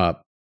came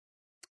up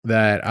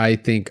that I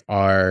think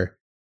are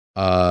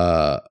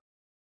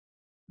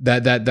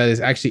that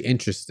is actually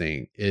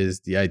interesting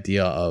is the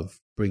idea of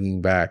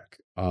bringing back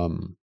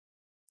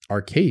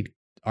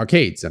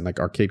arcades and like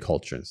arcade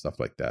culture and stuff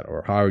like that,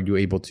 or how are you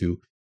able to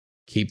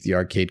keep the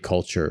arcade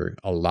culture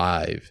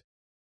alive,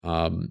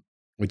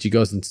 which he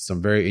goes into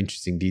some very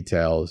interesting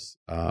details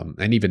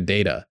and even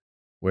data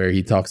where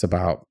he talks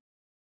about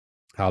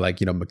how, like,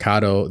 the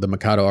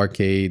Mikado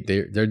arcade,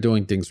 they're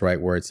doing things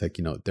right where it's like,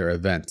 they're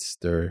events,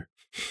 they're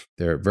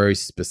very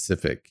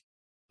specific.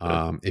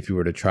 If you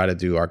were to try to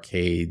do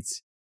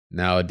arcades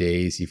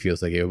nowadays, he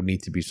feels like it would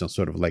need to be some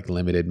sort of like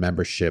limited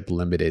membership,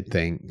 limited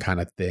thing,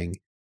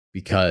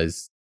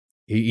 because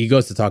he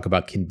goes to talk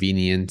about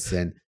convenience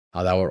and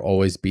how that would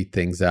always beat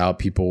things out.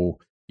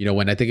 People,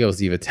 when I think it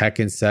was either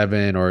Tekken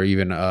 7 or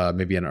even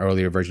maybe an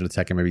earlier version of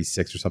Tekken, maybe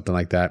 6 or something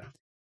like that,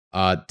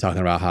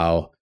 talking about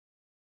how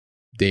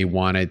they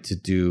wanted to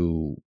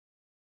do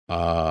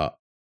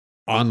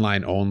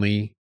online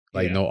only,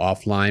 like no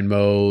offline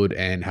mode,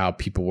 and how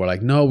people were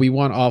like, no, we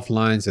want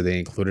offline, so they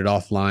included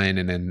offline,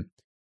 and then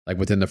like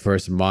within the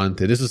first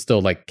month, and this was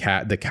still like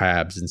the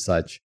cabs and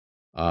such,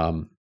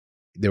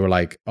 they were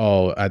like,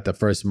 oh, at the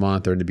first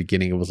month or in the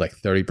beginning, it was like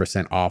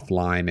 30%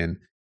 offline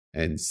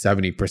and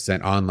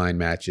 70% online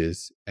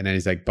matches. And then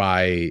he's like,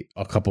 by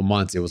a couple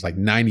months, it was like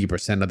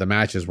 90% of the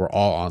matches were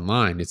all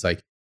online. It's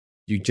like,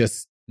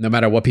 no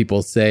matter what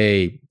people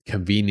say,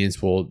 convenience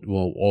will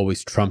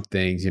always trump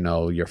things.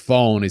 Your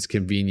phone is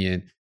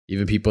convenient.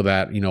 Even people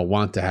that,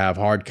 want to have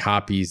hard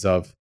copies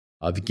of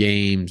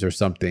games or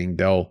something,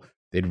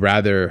 they'd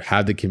rather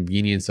have the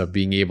convenience of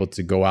being able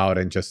to go out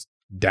and just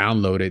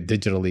download it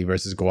digitally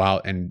versus go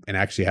out and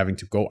actually having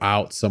to go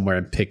out somewhere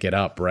and pick it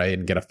up, right,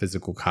 and get a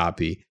physical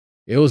copy.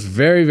 It was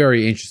very,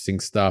 very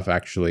interesting stuff,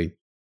 actually,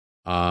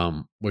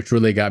 which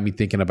really got me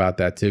thinking about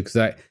that too,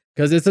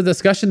 because it's a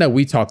discussion that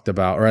we talked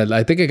about, or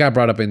I think it got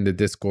brought up in the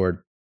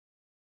Discord,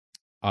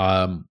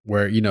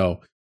 where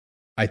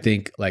I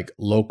think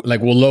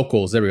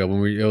locals. There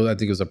we go. I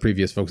think it was a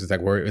previous focus.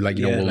 Like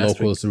will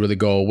locals really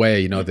go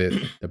away?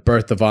 The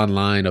birth of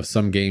online of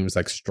some games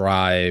like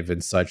Strive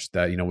and such,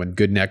 that when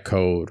good net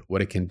code,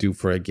 what it can do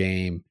for a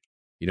game,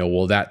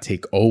 will that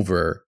take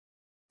over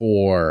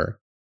for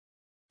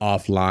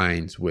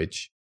offlines?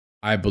 Which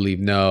I believe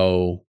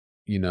no.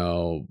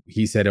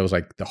 He said it was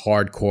like the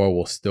hardcore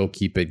will still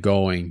keep it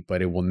going,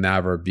 but it will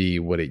never be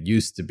what it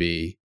used to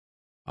be.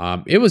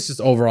 It was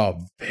just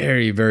overall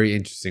very, very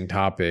interesting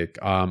topic.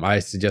 I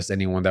suggest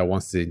anyone that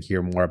wants to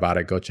hear more about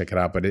it, go check it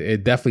out. But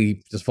it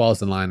definitely just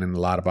falls in line in a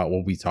lot about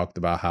what we talked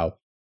about, how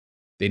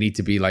they need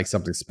to be like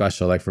something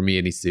special. Like for me,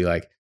 it needs to be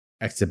like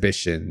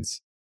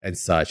exhibitions and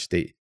such.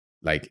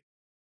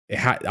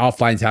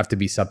 Offlines have to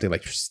be something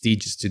like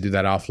prestigious to do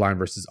that offline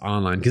versus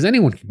online, because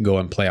anyone can go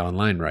and play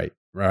online, right?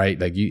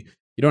 Like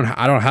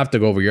I don't have to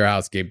go over your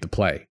house game to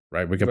play,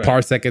 right? We can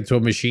parsec into a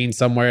machine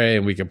somewhere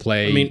and we can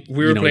play. I mean,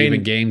 we were playing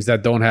even games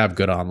that don't have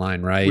good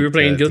online, right? We were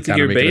playing Guilty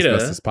Gear Beta as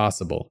best as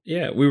possible.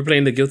 Yeah, we were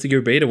playing the Guilty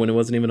Gear Beta when it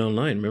wasn't even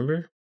online.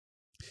 Remember?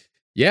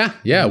 Yeah.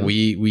 We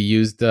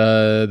used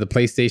the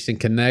PlayStation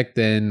Connect,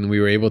 and we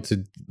were able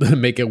to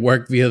make it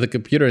work via the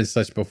computer and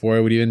such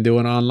before we'd even do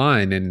it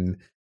online. And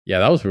yeah,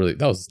 that was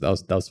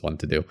fun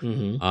to do.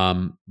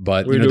 Mm-hmm.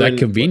 But that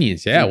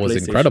convenience, was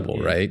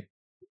incredible, right?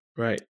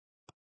 Right.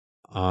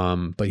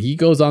 But he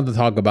goes on to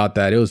talk about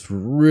that. It was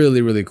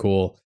really, really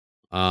cool.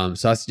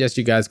 So I suggest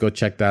you guys go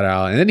check that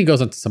out. And then he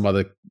goes on to some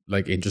other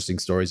like interesting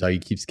stories, how he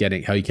kept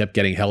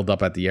getting held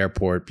up at the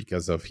airport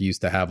because he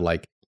used to have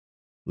like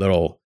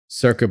little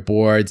circuit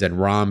boards and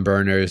ROM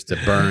burners to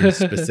burn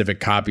specific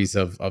copies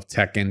of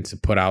Tekken to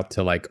put out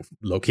to like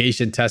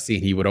location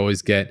testing. He would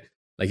always get,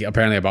 like,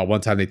 apparently about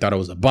one time they thought it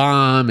was a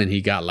bomb, and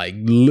he got like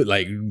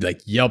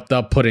yelped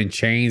up, put in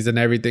chains and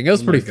everything. It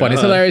was pretty fun.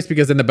 It's hilarious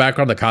because in the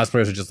background the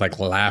cosplayers are just like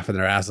laughing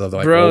their asses off.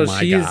 Like, bro, oh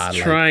my god,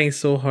 she's trying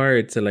so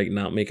hard to like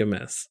not make a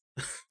mess.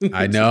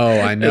 I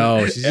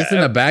know. She's just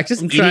in the back,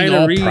 just eating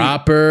all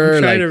proper.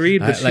 I'm trying to read,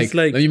 but she's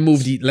like, let me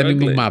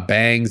move my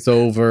bangs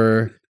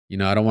over.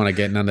 I don't want to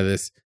get none of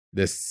this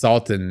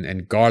salt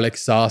and garlic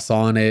sauce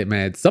on it,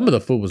 man. Some of the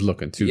food was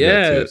looking too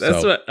good too.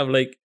 That's what I'm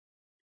like.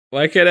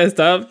 Why can't I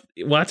stop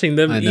watching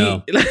them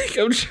eat? Like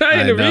I'm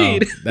trying to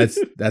read. That's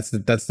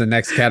the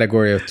next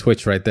category of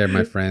Twitch right there,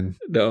 my friend.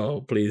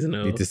 No, please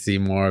no. Need to see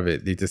more of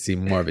it. Just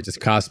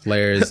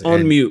cosplayers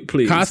on mute,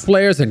 please.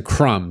 Cosplayers and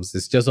crumbs.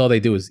 It's just all they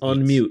do is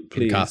on mute,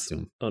 please.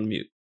 Costume on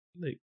mute,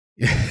 like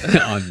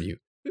on mute.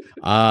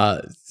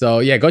 So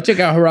yeah, go check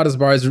out Harada's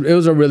Bar. It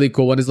was a really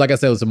cool one. It's like I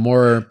said, it was a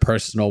more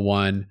personal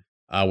one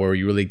where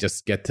you really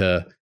just get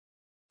to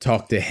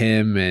talk to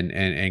him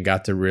and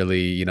got to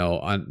really,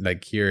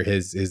 hear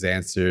his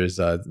answers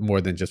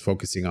more than just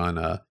focusing on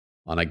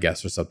a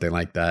guest or something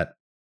like that.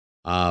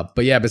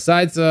 But yeah,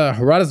 besides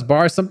Harada's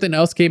Bar, something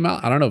else came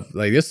out. I don't know,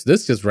 like this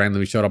just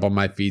randomly showed up on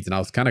my feeds, and I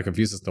was kind of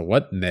confused as to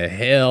what in the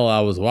hell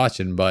I was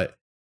watching. But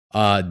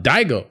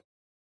Daigo,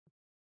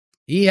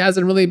 he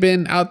hasn't really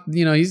been out.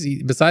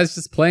 He's besides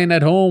just playing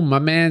at home, my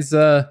man's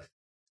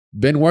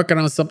been working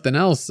on something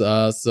else.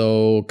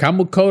 So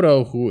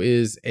Kamukoto, who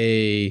is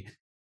a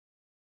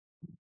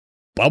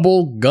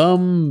bubble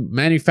gum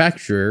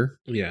manufacturer,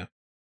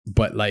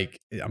 but like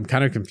I'm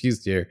kind of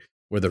confused here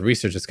where the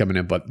research is coming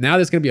in. But now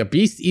there's going to be a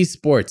Beast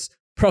Esports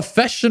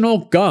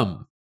professional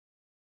gum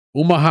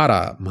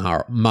Umahara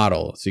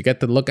model. So you get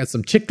to look at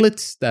some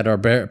chiclets that are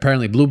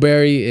apparently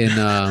blueberry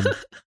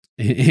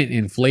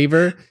in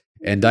flavor.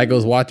 And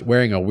Daigo's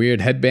wearing a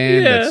weird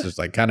headband that's just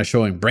like kind of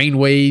showing brain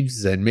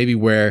waves and maybe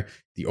where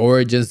the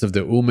origins of the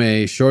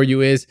Ume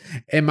Shoryu is.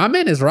 And my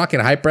man is rocking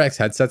HyperX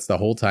headsets the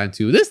whole time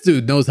too. This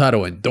dude knows how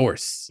to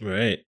endorse.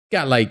 Right.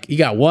 He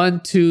got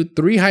 1, 2,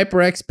 3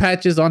 HyperX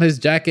patches on his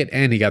jacket,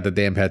 and he got the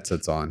damn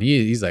headsets on.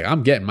 He's like,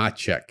 I'm getting my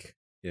check.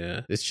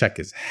 Yeah. This check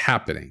is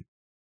happening.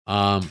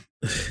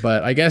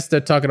 But I guess they're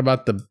talking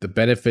about the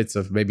benefits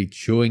of maybe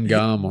chewing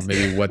gum or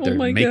maybe what they're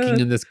making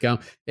in this gum.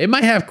 It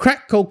might have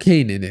crack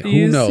cocaine in it.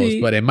 Who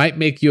knows? But it might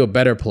make you a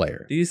better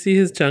player. Do you see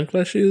his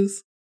chancla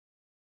shoes?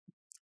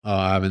 Oh,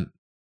 I haven't.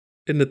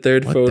 In the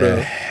third photo. What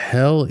the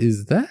hell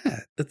is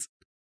that? It's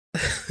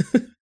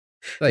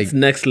like it's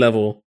next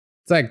level.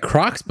 It's like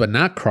Crocs, but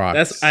not Crocs.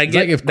 It's like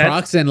if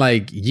Crocs and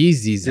like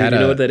Yeezys dude, had you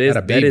know a what that is?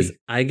 That is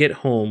I get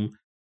home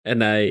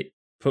and I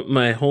put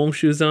my home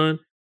shoes on.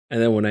 And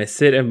then when I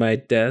sit at my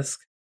desk,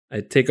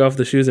 I take off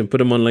the shoes and put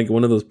them on like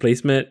one of those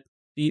placemat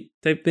feet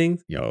type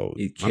things. Yo,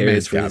 my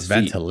man's got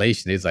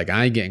ventilation. It's like,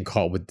 I ain't getting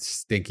caught with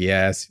stinky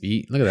ass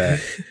feet. Look at that.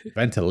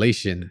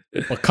 Ventilation.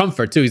 But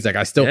comfort too. He's like,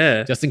 I still,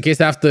 just in case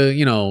I have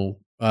to,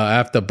 I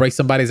have to break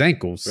somebody's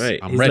ankles. Right.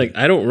 I'm ready. Like,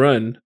 I don't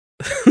run.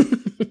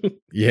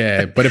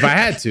 Yeah, but if I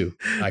had to,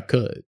 I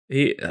could.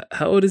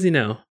 How old is he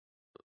now?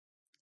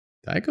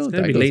 Daigo's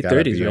be late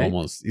 30s, right?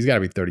 Almost. He's got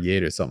to be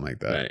 38 or something like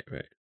that.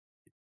 Right.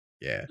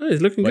 Yeah,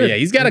 he's looking good. Yeah,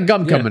 he's got a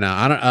gum coming out.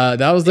 I don't.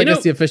 That was, I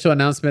guess, the official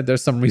announcement.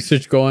 There's some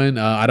research going.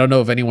 I don't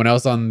know if anyone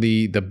else on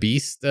the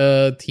Beast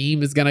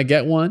team is gonna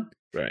get one.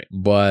 Right.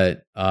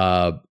 But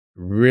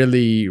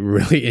really,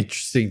 really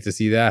interesting to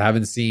see that.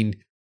 Haven't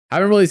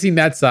really seen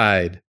that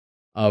side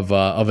of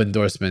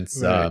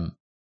endorsements. Right.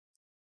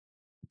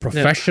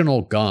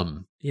 Professional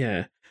gum.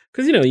 Yeah,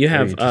 because you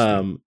have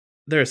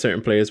there are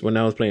certain players. When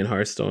I was playing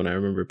Hearthstone, I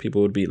remember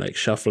people would be like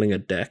shuffling a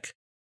deck.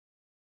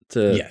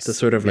 To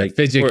sort of like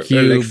fidget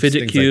cubes,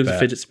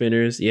 fidget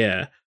spinners,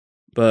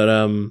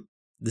 but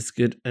this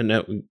good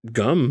and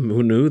gum.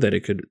 Who knew that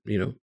it could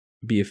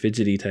be a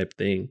fidgety type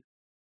thing?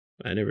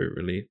 I never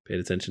really paid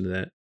attention to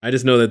that. I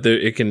just know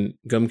that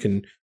gum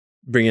can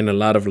bring in a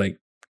lot of like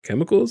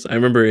chemicals. I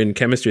remember in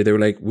chemistry they were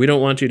like, we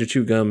don't want you to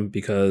chew gum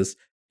because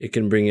it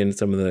can bring in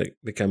some of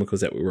the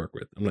chemicals that we work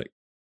with. I'm like,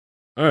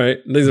 all right,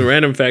 there's a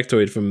random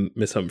factoid from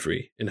Miss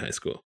Humphrey in high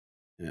school.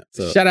 Yeah.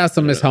 So, shout out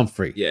to Miss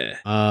Humphrey. Yeah.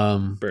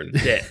 Burn.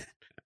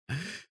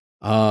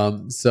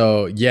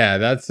 So yeah,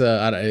 that's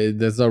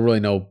there's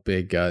no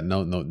big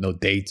no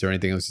dates or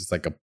anything. It was just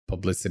like a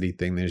publicity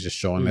thing. They're just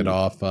showing it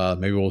off.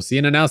 Maybe we'll see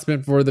an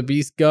announcement for the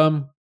Beast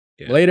gum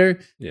later.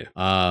 Yeah.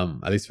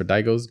 At least for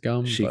Daigo's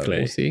gum. But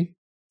we'll see.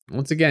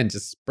 Once again,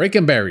 just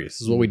breaking barriers.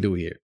 This is what we do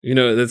here.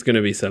 That's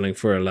gonna be selling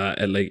for a lot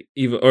at like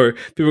or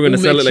people are gonna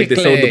sell it like they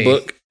sold the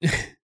book.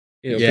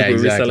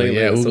 Exactly.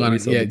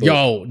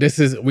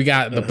 We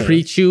got the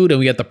pre-chewed and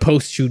we got the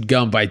post-chewed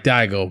gum by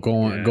Daigo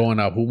going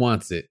up. Who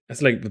wants it?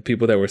 That's like the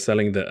people that were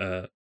selling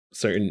the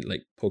certain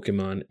like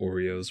Pokemon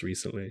Oreos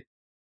recently.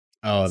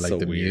 Oh, like so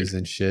the Muse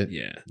and shit.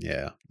 Yeah.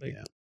 Yeah.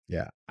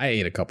 I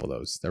ate a couple of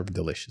those. They're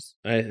delicious.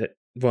 They're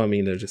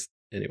just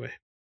anyway.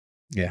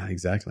 Yeah,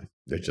 exactly.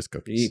 They're just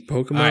cookies. Eat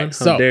Pokemon.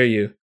 How dare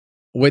you?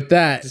 With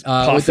that,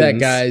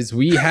 guys,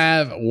 we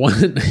have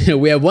one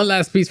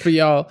last piece for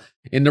y'all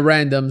in the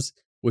randoms,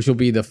 which will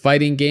be the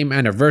fighting game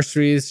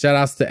anniversaries. Shout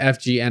outs to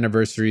FG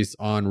Anniversaries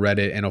on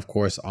Reddit and, of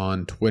course,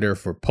 on Twitter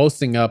for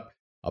posting up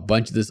a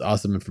bunch of this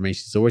awesome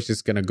information. So we're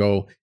just going to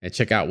go and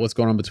check out what's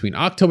going on between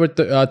October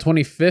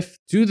 25th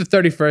to the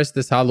 31st,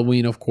 this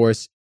Halloween, of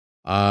course.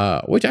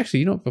 Which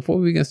actually, before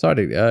we get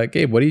started,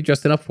 Gabe, what are you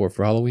dressing up for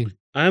Halloween?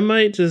 I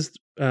might just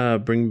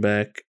bring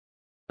back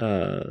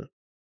my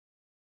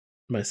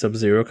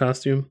Sub-Zero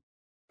costume.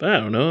 But I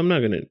don't know. I'm not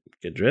going to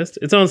get dressed.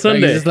 It's on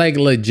Sunday. Is this like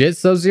legit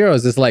Sub-Zero? Or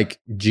is this like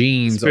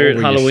jeans over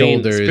your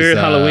shoulders? Spirit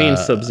Halloween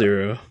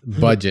Sub-Zero.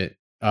 Budget.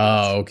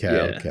 Oh,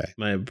 okay, okay.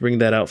 My bring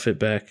that outfit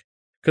back,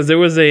 because there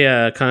was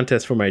a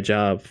contest for my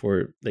job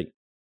for like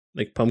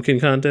pumpkin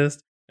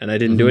contest, and I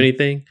didn't do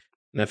anything,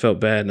 and I felt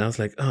bad, and I was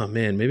like, oh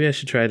man, maybe I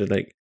should try to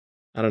like,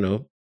 I don't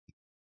know,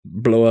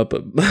 blow up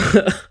a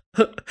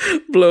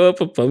blow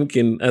up a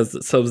pumpkin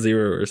as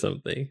Sub-Zero or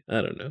something.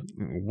 I don't know.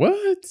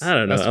 What? I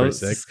don't know. That's I was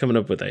sick. just coming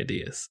up with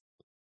ideas.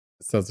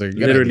 Sounds like a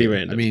good Literally idea.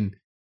 random. I mean,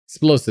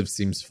 explosive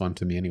seems fun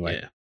to me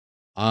anyway. Yeah.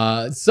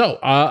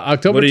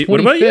 October 25th. What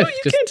about you?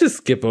 You can't just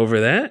skip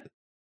over that.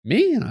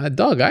 Me,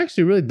 dog. I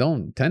actually really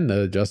don't tend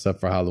to dress up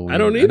for Halloween. I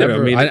don't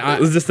either. It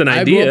was just an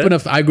idea.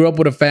 I grew up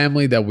with a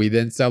family that we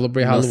didn't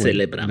celebrate Halloween.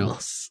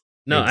 Celebramos.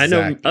 No,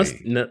 Exactly.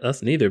 I know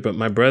us neither. But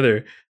my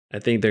brother, I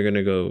think they're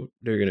gonna do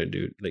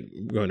like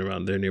going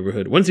around their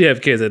neighborhood. Once you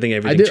have kids, I think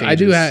everything changes. I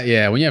do have,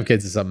 yeah. When you have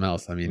kids, it's something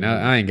else. I mean,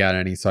 I ain't got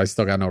any, so I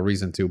still got no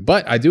reason to.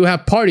 But I do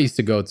have parties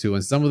to go to,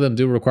 and some of them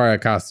do require a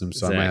costume,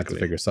 so I might have to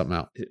figure something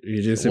out.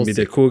 You're just gonna be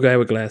the cool guy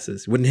with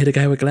glasses. Wouldn't hit a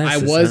guy with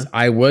glasses.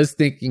 I was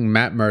thinking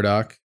Matt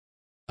Murdock,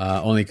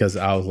 only because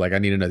I was like, I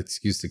need an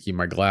excuse to keep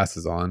my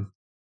glasses on.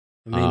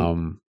 I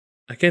mean,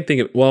 I can't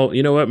think of. Well,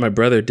 you know what? My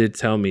brother did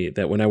tell me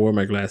that when I wore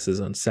my glasses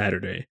on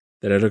Saturday,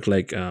 that I looked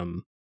like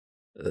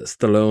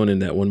Stallone in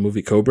that one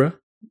movie Cobra.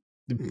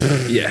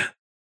 Yeah.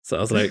 So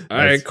I was like, all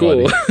right,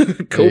 cool.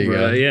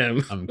 Cobra, I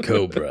am. I'm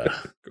Cobra.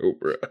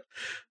 Cobra.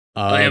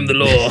 I am the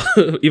law.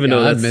 Even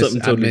though that's something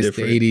totally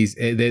different. The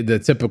 80s, the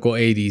typical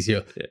 80s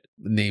here. Yeah.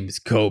 The name is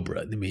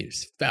Cobra. The name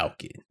is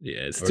Falcon.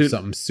 Yeah, it's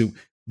something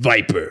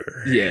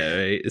Viper. Yeah,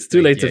 right. It's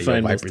too late to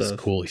find Viper's stuff.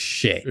 Cool as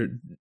shit.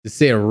 To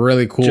say a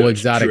really cool Judge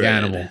exotic Dredd.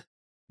 animal.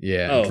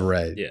 Yeah,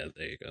 Dredd. Yeah,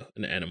 there you go.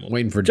 An animal.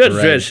 Waiting for Judge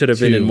Dredd should have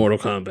been in Mortal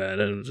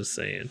Kombat. I'm just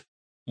saying.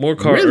 More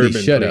Carl Urban,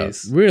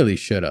 please. Really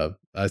should have.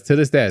 To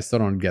this day, I still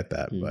don't get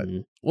that, but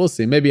we'll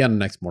see. Maybe on the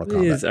next Mortal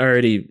Kombat. He's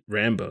already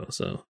Rambo,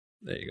 so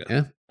there you go.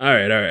 Yeah. All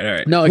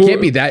right. No, it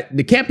can't be that.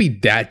 It can't be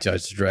that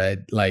Judge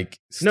Dredd. Like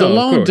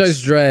Stallone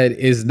Judge Dredd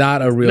is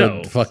not a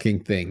real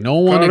fucking thing. No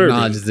one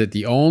acknowledges it.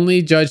 The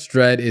only Judge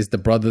Dredd is the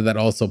brother that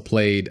also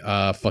played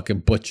fucking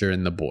Butcher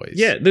in The Boys.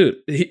 Yeah, dude.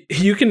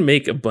 You can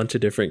make a bunch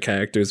of different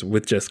characters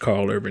with just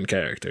Carl Urban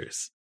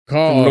characters.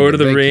 From Lord of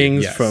the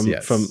Rings, from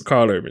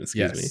Carl Urban,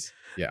 excuse me.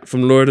 Yeah.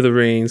 From Lord of the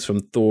Rings,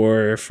 from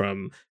Thor,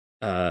 from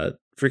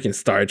freaking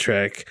Star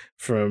Trek,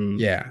 from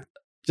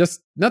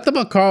just nothing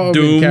but Carl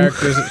Urban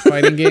characters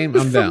fighting game.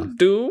 I'm down.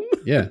 Doom.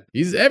 Yeah,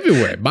 he's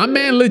everywhere. My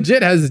man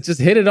legit has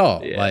just hit it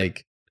all. Yeah.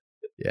 Like,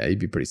 yeah, he'd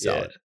be pretty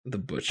solid. The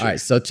Butcher. All right,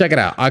 so check it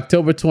out.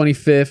 October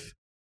 25th.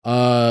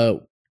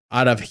 Out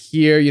of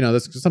here,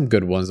 there's some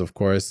good ones, of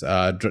course.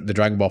 The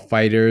Dragon Ball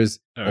Fighters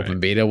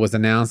open beta was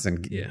announced,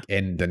 and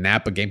the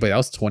Nappa gameplay that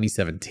was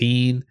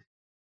 2017.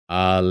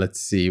 Let's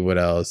see what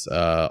else.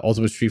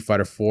 Ultimate Street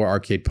Fighter 4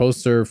 arcade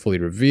poster fully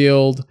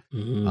revealed.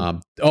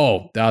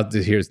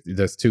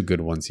 There's two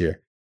good ones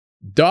here.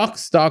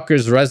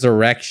 Darkstalkers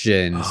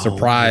Resurrection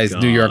surprise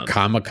New York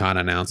Comic-Con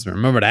announcement.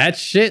 Remember that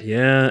shit?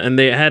 Yeah, and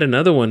they had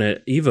another one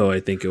at Evo,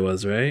 I think it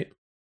was, right?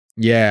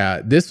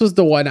 Yeah, this was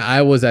the one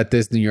I was at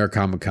this New York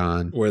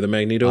Comic-Con. Where the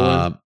Magneto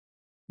one?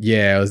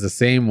 Yeah, it was the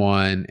same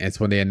one. It's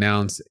when they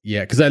announced,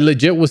 because I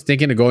legit was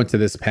thinking to go into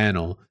this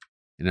panel.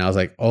 And I was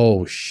like,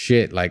 oh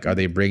shit, like, are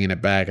they bringing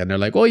it back? And they're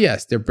like, oh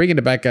yes, they're bringing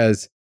it back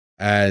as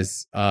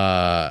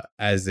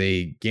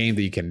a game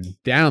that you can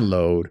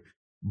download.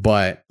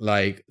 But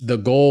like the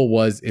goal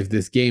was, if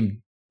this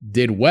game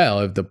did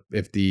well,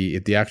 if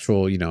the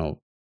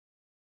actual,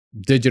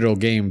 digital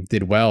game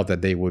did well,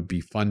 that they would be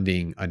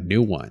funding a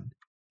new one.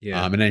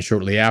 Yeah. And then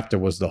shortly after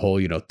was the whole,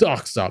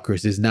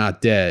 Darkstalkers is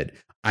not dead.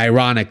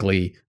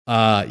 Ironically,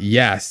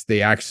 yes,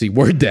 they actually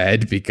were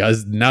dead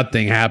because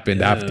nothing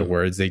happened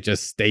afterwards. They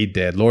just stayed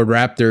dead. Lord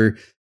Raptor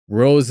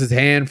rose his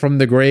hand from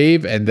the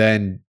grave and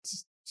then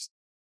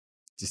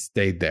just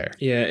stayed there.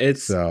 Yeah,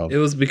 it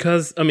was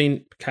because,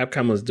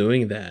 Capcom was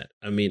doing that.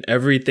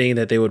 Everything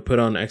that they would put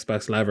on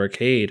Xbox Live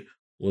Arcade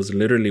was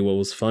literally what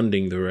was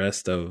funding the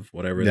rest of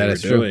whatever they were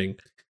doing.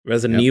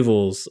 Resident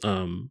Evil's,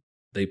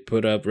 they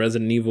put up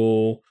Resident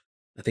Evil,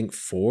 I think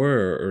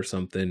 4 or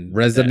something.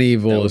 Resident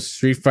Evil,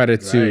 Street Fighter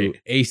 2,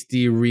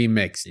 HD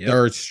Remix,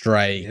 Third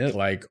Strike,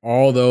 like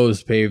all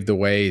those paved the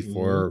way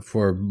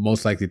for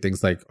most likely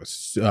things like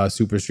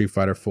Super Street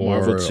Fighter 4.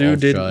 Marvel 2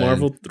 did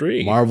Marvel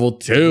 3. Marvel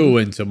 2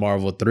 into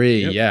Marvel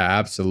 3. Yep. Yeah,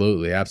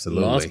 absolutely.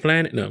 Lost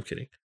Planet? No, I'm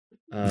kidding.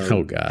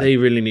 Oh, God. They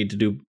really need to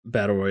do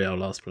Battle Royale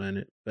Lost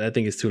Planet. But I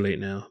think it's too late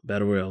now.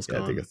 Battle Royale's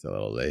gone. I think it's a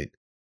little late.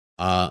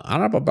 I don't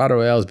know about Battle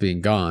Royale's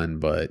being gone,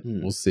 but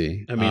we'll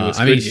see.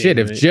 Shit.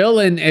 If Jill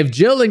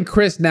and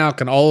Chris now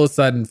can all of a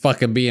sudden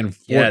fucking be in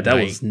Fortnite. Yeah,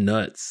 that was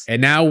nuts. And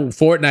now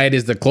Fortnite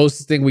is the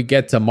closest thing we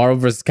get to Marvel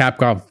vs.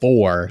 Capcom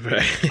 4.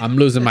 Right. I'm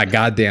losing my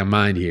goddamn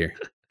mind here.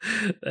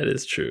 That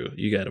is true.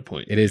 You got a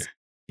point. It is.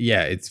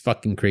 Yeah, it's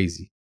fucking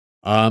crazy.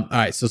 All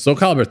right, so Soul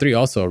Calibur 3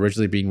 also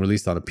originally being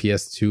released on the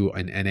PS2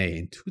 and NA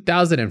in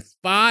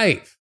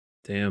 2005.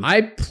 Damn. I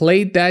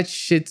played that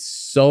shit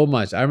so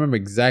much. I remember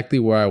exactly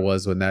where I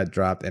was when that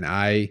dropped, and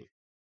I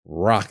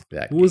rocked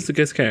that game. Who was the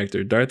guest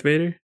character? Darth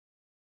Vader?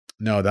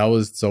 No, that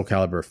was Soul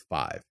Calibur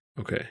 5.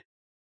 Okay.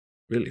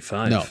 Really,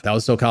 5? No, that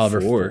was Soul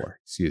Calibur 4. 4.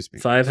 Excuse me.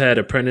 5 had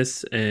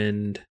Apprentice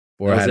and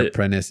 4 had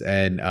Apprentice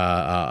and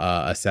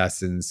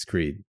Assassin's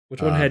Creed.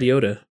 Which one had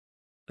Yoda?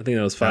 I think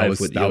that was 5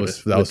 with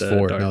Yoda. That was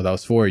 4. No, that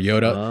was 4.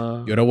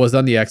 Yoda was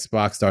on the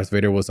Xbox. Darth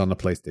Vader was on the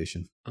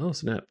PlayStation. Oh,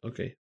 snap.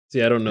 Okay.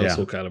 See, I don't know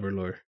Soul Calibur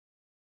lore.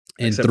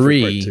 In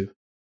 3,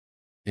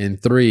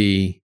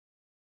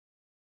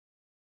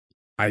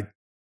 I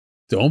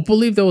don't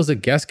believe there was a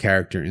guest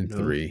character in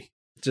 3.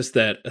 Just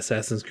that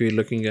Assassin's Creed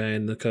looking guy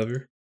in the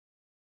cover.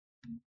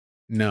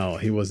 No,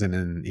 he wasn't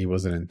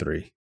in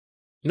 3.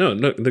 No,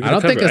 look. I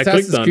don't think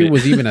Assassin's Creed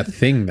was even a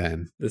thing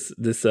then. This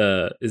is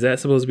that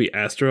supposed to be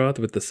Astaroth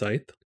with the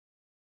scythe?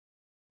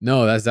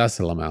 No, that's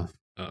Zasalamel.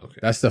 Oh, okay.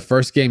 That's the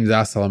first game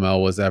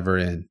Zasalamel was ever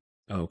in.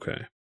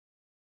 Okay.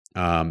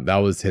 That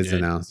was his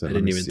announcement. I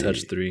didn't even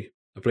touch 3.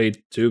 I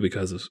played 2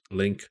 because of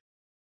Link.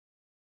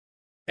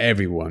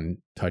 Everyone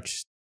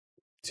touched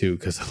 2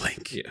 because of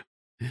Link. Yeah.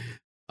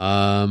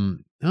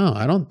 No,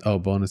 I don't. Oh,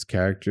 bonus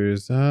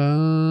characters.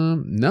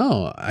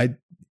 No,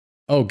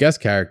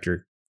 guest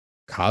character.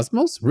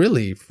 Cosmos?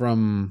 Really?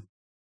 From.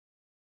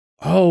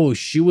 Oh,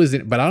 she was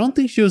in, but I don't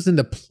think she was in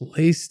the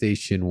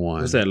PlayStation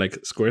one. Was that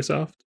like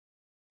Squaresoft?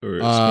 Or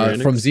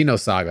from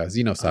Xenosaga.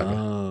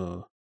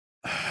 Oh.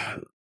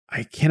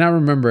 I cannot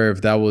remember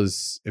if that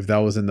was in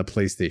the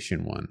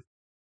PlayStation one.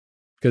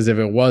 Because if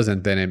it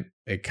wasn't, then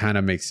it kind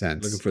of makes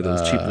sense. Looking for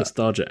those cheap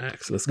nostalgia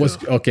acts. Let's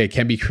go. Okay,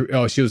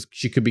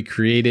 she could be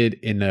created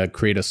in a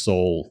Create a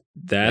Soul.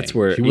 That's thing.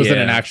 where she wasn't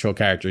an actual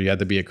character. You had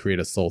to be a Create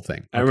a Soul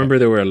thing. I remember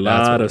there were a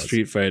lot of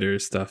Street Fighter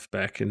stuff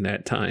back in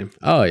that time.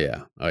 Oh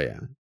yeah.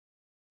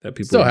 That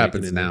people still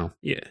happens now.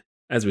 Yeah,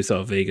 as we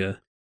saw Vega.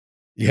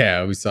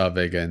 Yeah, we saw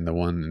Vega in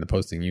the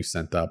posting you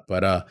sent up.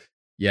 But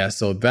yeah.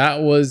 So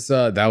that was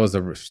a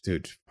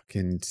dude.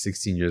 Fucking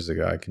 16 years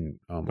ago.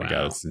 Oh my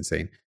god, it's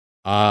insane.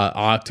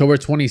 October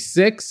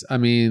 26th. I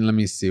mean, let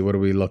me see. What are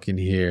we looking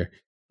here?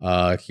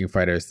 King of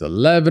Fighters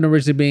 11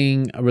 originally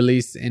being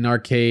released in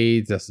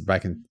arcades. That's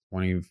back in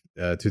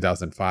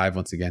 2005.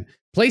 Once again,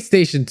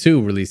 PlayStation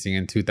 2 releasing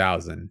in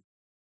 2000.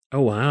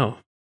 Oh wow!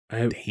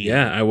 I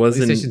was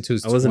in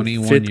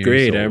fifth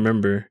grade. I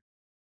remember,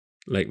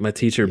 like my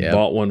teacher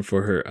bought one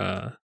for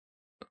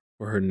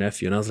her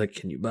nephew, and I was like,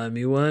 "Can you buy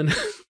me one?"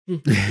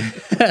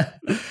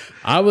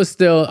 I'm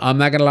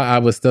not gonna lie, I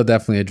was still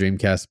definitely a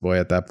Dreamcast boy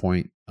at that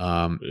point.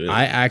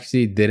 I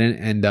actually didn't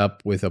end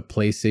up with a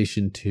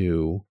PlayStation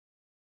 2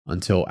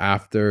 until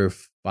after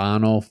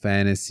Final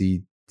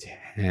Fantasy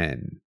X.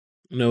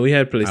 No, we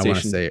had PlayStation. I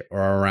want to say, or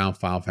around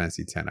Final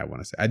Fantasy X. I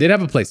want to say I did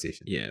have a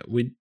PlayStation. Yeah,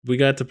 we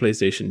got to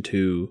PlayStation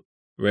 2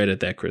 right at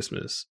that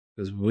Christmas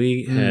because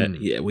we had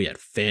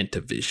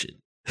Fantavision.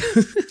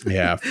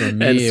 Yeah, for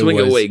me, and Swing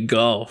Away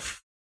Golf.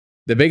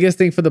 The biggest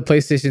thing for the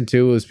PlayStation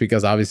 2 was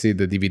because obviously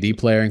the DVD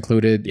player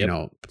included,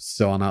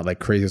 selling out like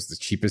crazy. It was the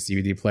cheapest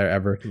DVD player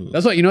ever.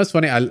 That's what, it's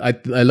funny. I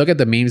look at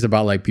the memes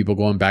about like people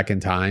going back in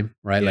time,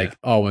 right? Yeah. Like,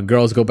 oh, when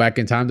girls go back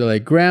in time, they're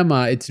like,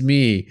 Grandma, it's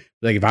me.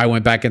 Like if I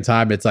went back in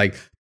time, it's like,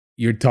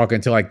 you're talking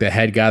to like the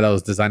head guy that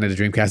was designing the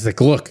Dreamcast. Like,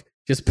 look,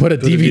 just put a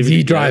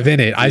DVD drive in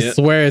it. I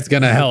swear it's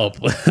going to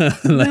help.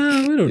 Like,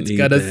 no, we don't it's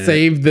going to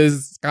save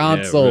this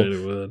console. Yeah,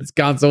 really this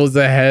console is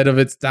ahead of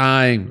its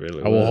time.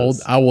 Really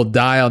I will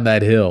die on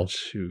that hill.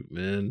 Shoot,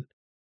 man.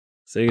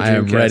 I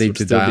am ready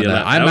to die on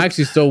that. I'm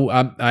actually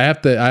I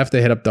have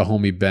to hit up the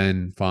homie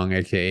Ben Fong,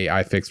 aka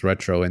iFix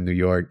Retro in New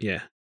York.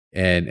 Yeah.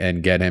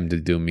 And get him to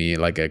do me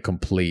like a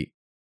complete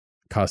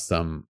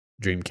custom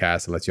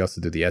Dreamcast. It lets you also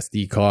do the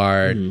SD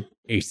card,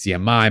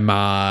 HDMI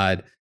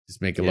mod.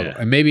 Just make it look,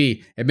 and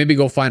maybe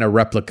go find a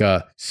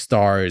replica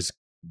Stars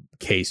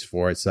case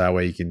for it, so that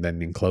way you can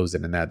then enclose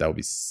it in that. That would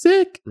be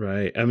sick,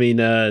 right? I mean,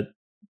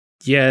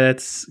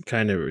 that's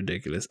kind of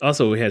ridiculous.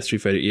 Also, we had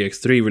Street Fighter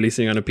EX3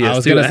 releasing on a PS2. I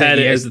was gonna say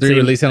EX3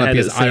 releasing on a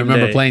PS2. I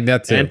remember playing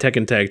that too. And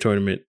Tekken Tag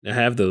Tournament. I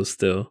have those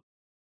still.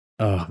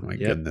 Oh my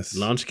goodness!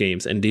 Launch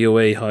games and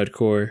DOA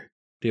Hardcore,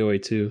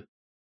 DOA 2.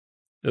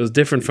 It was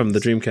different from the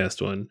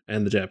Dreamcast one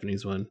and the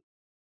Japanese one,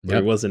 where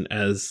it wasn't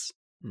as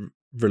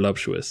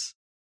voluptuous.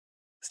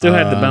 Still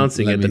had the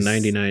bouncing at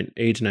the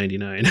age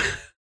 99.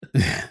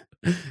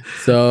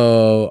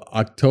 So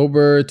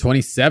October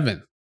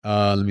 27th.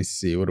 Let me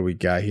see. What do we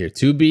got here?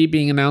 2B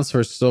being announced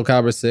for Soul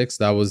Calibur 6.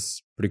 That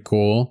was pretty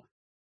cool.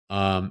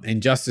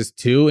 Injustice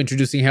 2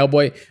 introducing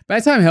Hellboy. By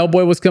the time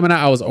Hellboy was coming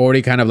out, I was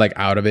already kind of like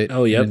out of it.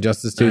 Oh yeah.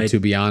 Injustice 2, to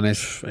be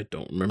honest. I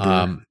don't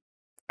remember.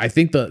 I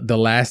think the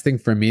last thing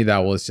for me that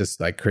was just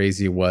like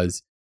crazy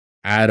was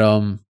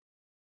Adam.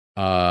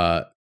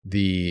 Oh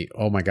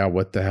my god,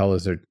 what the hell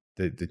is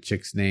the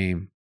chick's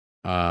name?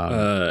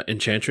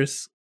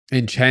 Enchantress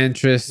and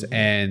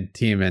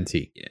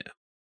TMNT. Yeah.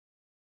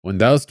 When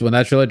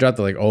that trailer dropped,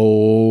 they're like,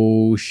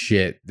 oh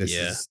shit, this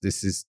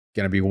is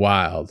gonna be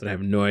wild. But I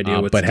have no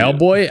idea but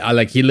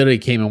Hellboy, he literally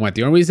came and went.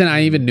 The only reason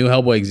I even knew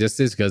Hellboy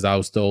existed is because I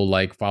was still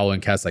like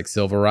following cats like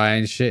Silver Eye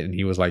and shit, and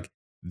he was like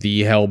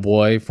the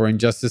Hellboy for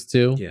Injustice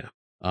 2. Yeah.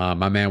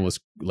 My man was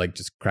like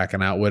just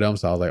cracking out with him,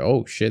 so I was like,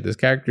 oh shit, this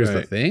character is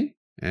the thing.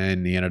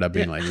 And he ended up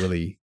being like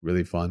really,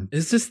 really fun.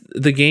 It's just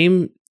the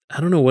game. I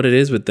don't know what it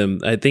is with them.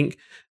 I think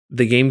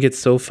the game gets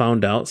so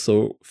found out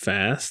so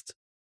fast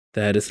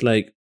that it's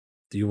like,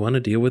 do you want to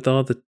deal with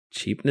all the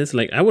cheapness?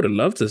 Like, I would have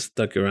loved to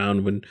stuck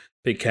around when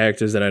pick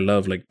characters that I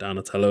love, like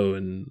Donatello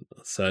and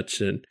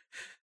such,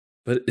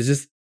 but it's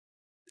just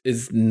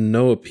is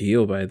no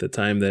appeal by the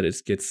time that it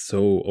gets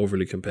so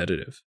overly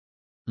competitive.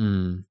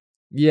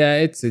 Yeah,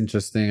 it's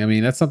interesting. I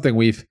mean, that's something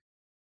we've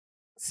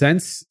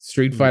since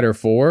Street Fighter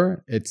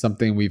 4. It's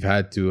something we've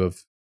had to have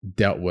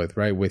dealt with,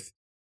 right?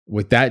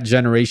 With that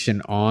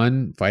generation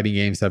on, fighting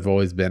games have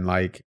always been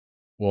like,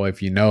 well,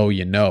 if you know,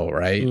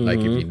 right? Like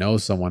if you know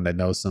someone that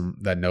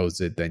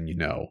knows it, then you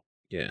know.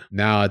 Yeah.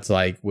 Now it's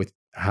like with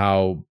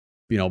how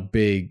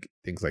big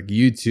things like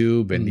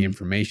YouTube and the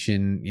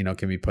information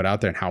can be put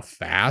out there and how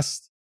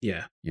fast.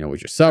 Yeah.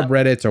 With your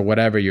subreddits or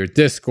whatever, your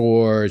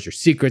discords, your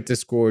secret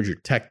discords, your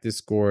tech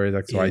discord,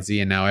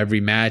 XYZ, and now every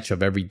match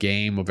of every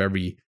game of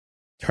every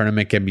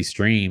tournament can be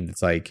streamed.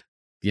 It's like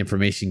the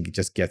information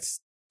just gets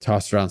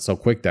tossed around so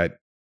quick that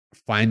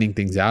finding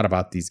things out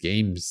about these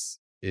games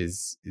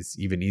is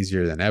even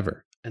easier than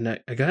ever. And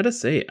I gotta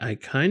say, I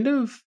kind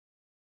of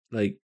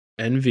like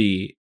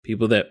envy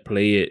people that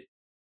play it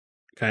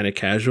kind of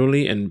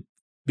casually, and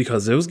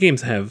because those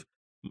games have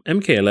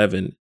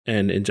MK11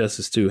 and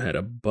Injustice 2 had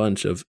a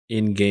bunch of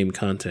in-game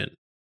content,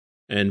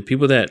 and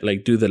people that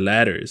like do the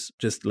ladders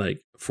just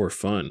like for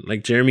fun,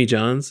 like Jeremy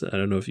Johns. I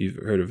don't know if you've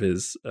heard of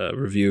his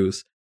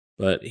reviews,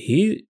 but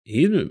he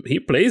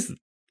plays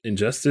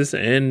Injustice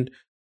and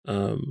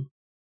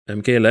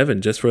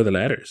MK11 just for the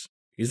ladders.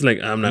 He's like,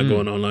 I'm not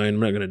going online. I'm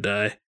not gonna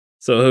die.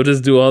 So he'll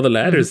just do all the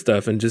ladder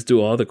stuff and just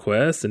do all the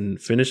quests and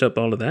finish up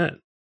all of that.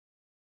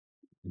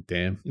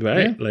 Damn.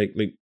 Right? Yeah. Like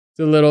it's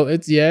a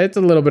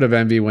little bit of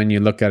envy when you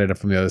look at it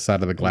from the other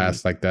side of the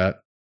glass like that,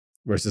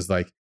 versus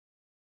like,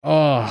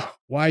 oh,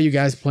 why are you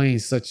guys playing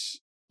such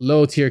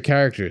low tier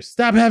characters?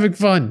 Stop having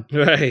fun.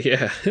 Right,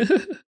 yeah.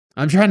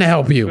 I'm trying to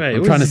help you. Right,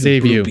 I'm trying to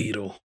save you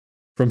Beetle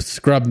from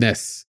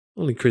scrubness.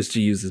 Only Chris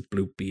G uses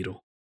Blue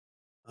Beetle.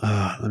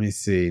 Let me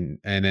see.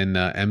 And then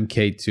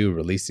MK2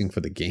 releasing for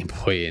the Game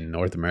Boy in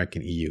North America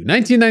and EU.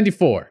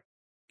 1994.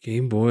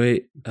 Game Boy,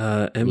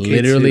 MK2.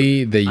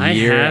 Literally the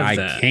year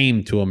I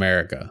came to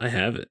America. I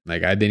have it.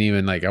 Like I didn't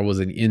even I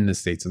wasn't in the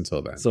States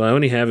until then. So I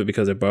only have it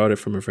because I borrowed it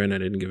from a friend. I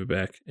didn't give it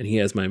back. And he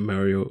has my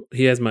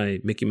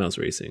Mickey Mouse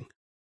Racing.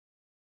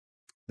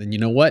 Then you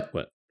know what?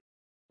 What?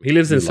 He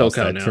lives in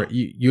SoCal now.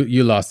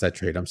 You lost that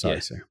trade. I'm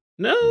sorry, sir.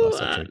 No,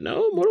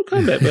 Mortal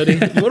Kombat,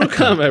 buddy. Mortal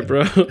Kombat,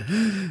 bro.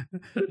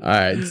 All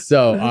right,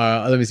 so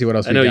let me see what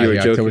else we got you were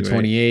here. joking, October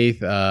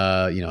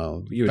 28th.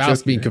 You were Faust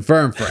joking, being right?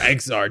 confirmed for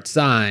Exart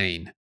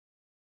sign.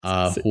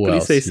 Who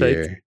else say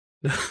here?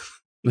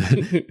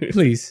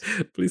 Please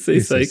say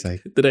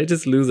psych. Did I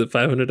just lose a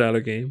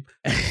 $500 game?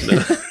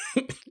 No.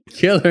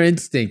 Killer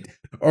Instinct,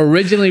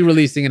 originally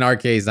releasing in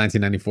arcades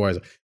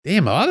 1994.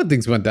 Damn, a lot of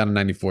things went down in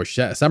 94.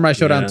 Samurai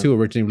Showdown 2,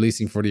 originally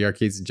releasing for the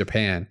arcades in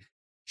Japan.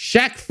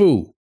 Shaq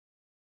Fu,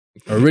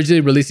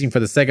 originally releasing for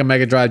the Sega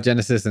Mega Drive,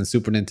 Genesis, and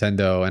Super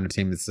Nintendo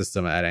Entertainment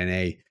System at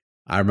NA.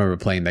 I remember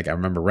playing I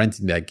remember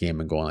renting that game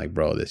and going like,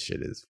 bro, this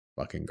shit is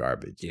fucking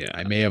garbage. Yeah.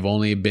 I may have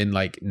only been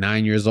like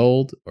 9 years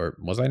old, or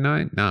was I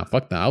 9? Nah,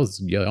 fuck that. I was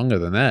younger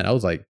than that. I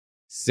was like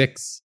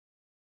 6.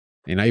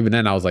 And even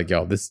then I was like,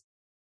 yo, this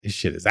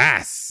shit is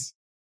ass.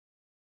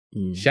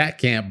 Shaq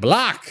can't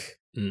block.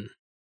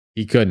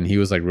 He couldn't. He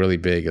was like really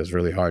big. It was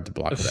really hard to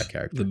block with that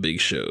character. The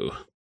Big Show.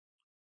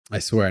 I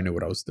swear I knew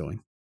what I was doing.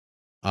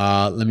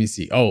 Let me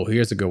see. Oh,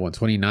 here's a good one.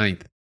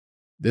 29th.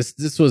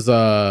 This was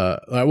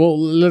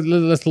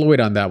let's wait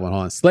on that one.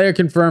 Hold on. Slayer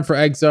confirmed for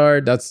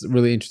Exard. That's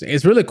really interesting.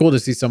 It's really cool to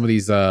see some of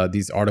these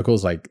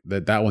articles like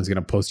that one's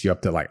gonna post you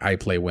up to like I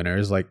Play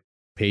Winners like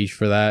page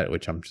for that,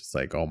 which I'm just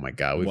like, oh my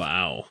god.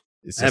 Wow.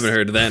 I haven't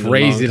heard of that.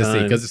 Crazy in a long to see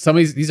time. because some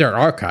of these are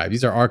archived.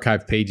 These are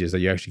archived pages that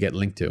you actually get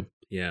linked to.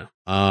 Yeah.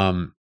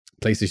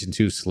 PlayStation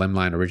 2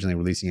 Slimline originally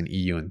releasing in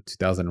EU in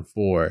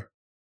 2004.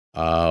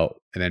 And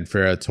then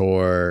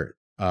Ferrator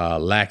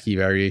Lackey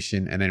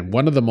variation, and then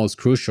one of the most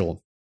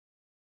crucial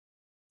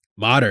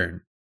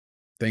modern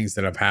things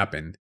that have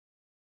happened,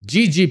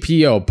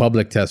 GGPO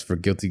public test for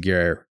Guilty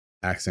Gear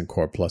Accent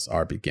Core Plus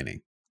R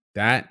beginning.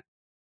 That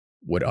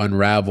would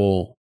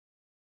unravel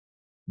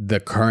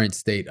the current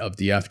state of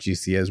the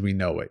FGC as we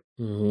know it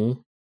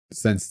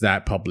since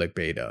that public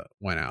beta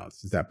went out,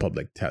 since that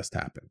public test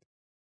happened.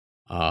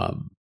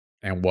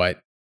 And what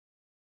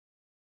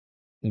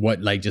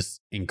like just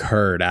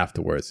incurred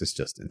afterwards is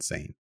just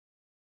insane.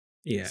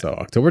 Yeah. So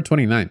October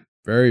 29th,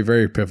 very,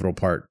 very pivotal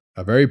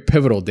a very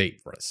pivotal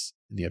date for us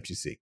in the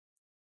FGC.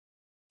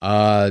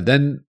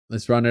 Then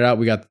let's round it out.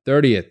 We got the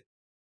 30th.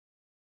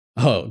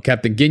 Oh,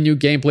 Captain Ginyu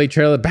gameplay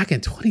trailer back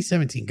in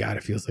 2017. God,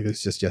 it feels like it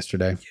was just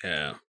yesterday.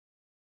 Yeah.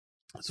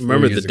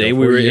 Remember the day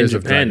we were in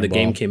Japan, the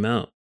game came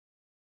out.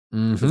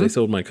 Because they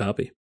sold my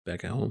copy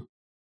back at home.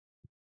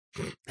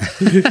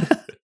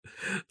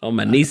 On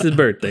my niece's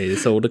birthday, they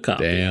sold a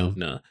copy. Damn.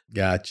 No.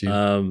 Got you.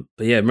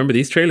 But yeah, remember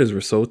these trailers were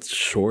so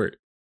short.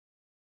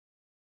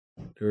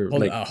 They were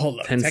hold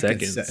up. 10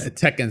 seconds.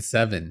 Tekken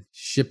 7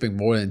 shipping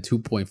more than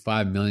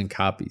 2.5 million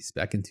copies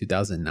back in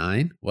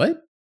 2009.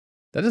 What?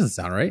 That doesn't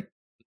sound right.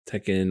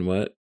 Tekken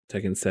what?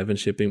 Tekken 7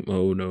 shipping?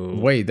 Oh no.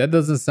 Wait, that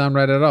doesn't sound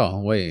right at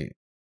all. Wait.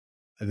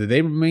 Did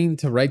they mean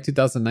to write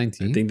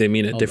 2019? I think they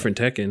mean a different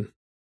Tekken.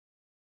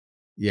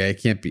 Yeah,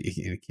 it can't be.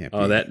 It can't be.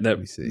 Let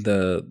me see.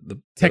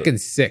 The Tekken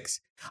 6.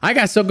 I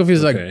got so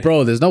confused. Okay. Like,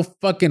 bro, there's no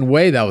fucking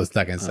way that was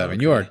Tekken 7.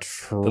 Okay. You are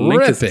tripping. The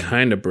link is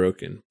kind of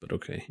broken, but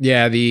okay.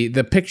 Yeah,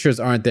 the pictures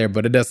aren't there,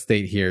 but it does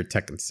state here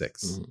Tekken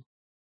 6. Mm-hmm.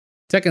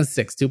 Tekken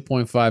 6,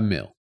 2.5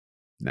 mil.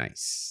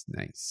 Nice.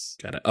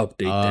 Gotta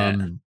update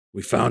that.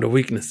 We found a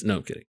weakness. No,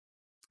 I'm kidding.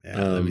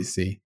 Yeah, let me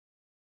see.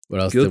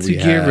 What else Guilty do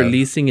we Gear have?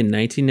 Releasing in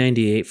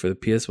 1998 for the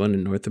PS1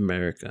 in North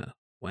America.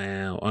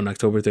 Wow. On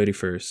October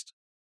 31st.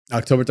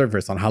 October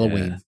 31st on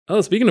Halloween. Yeah.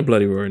 Oh, speaking of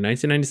Bloody Roar,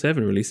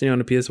 1997, releasing on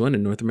the PS1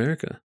 in North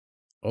America.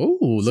 Oh,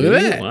 look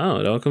at that. Wow,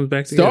 it all comes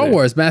back together. Star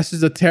Wars,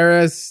 Masters of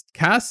Terras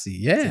Cassie.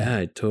 Yeah.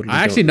 I totally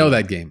I actually know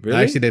that game. Really?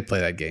 I actually did play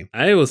that game.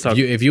 I was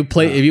talking. If you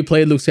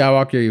played Luke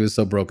Skywalker, he was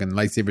so broken.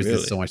 Lightsabers did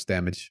so much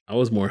damage. I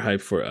was more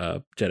hyped for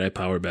Jedi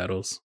power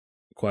battles.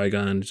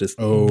 Qui-Gon just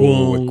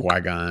with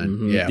Qui-Gon.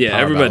 Mm-hmm. Yeah,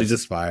 everybody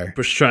just fire.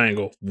 Push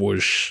triangle.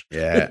 Whoosh.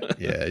 Yeah,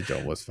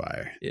 Joe was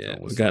fire. Yeah,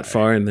 got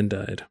far and then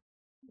died.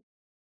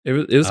 It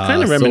was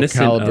kind of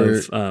reminiscent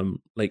of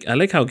like I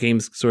like how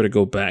games sort of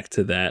go back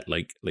to that.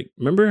 Like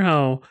remember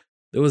how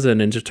there was a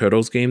Ninja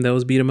Turtles game that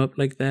was beat 'em up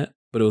like that,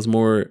 but it was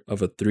more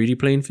of a 3D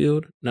playing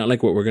field, not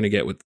like what we're gonna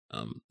get with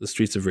the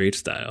Streets of Rage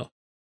style.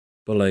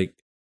 But like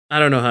I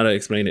don't know how to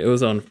explain it. It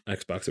was on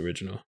Xbox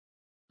original.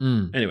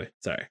 Anyway,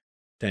 sorry,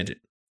 tangent.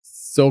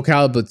 Soul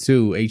Calibur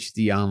 2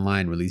 HD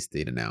Online release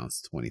date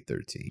announced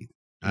 2013.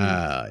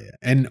 Yeah.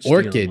 And HD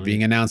Orchid Online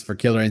being announced for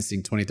Killer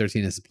Instinct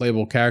 2013 as a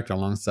playable character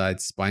alongside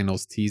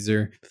Spinal's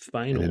teaser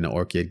and an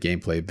Orchid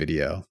gameplay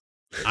video.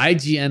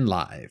 IGN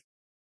Live.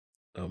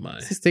 Oh my!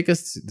 Does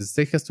this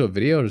take us to a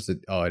video, or is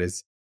it? Oh, it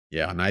is.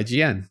 Yeah, on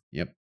IGN.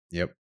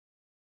 Yep.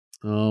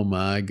 Oh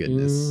my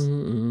goodness.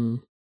 Mm-hmm.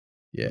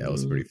 Yeah, it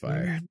was pretty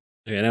fire.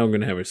 Okay, now I'm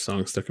gonna have a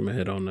song stuck in my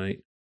head all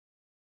night.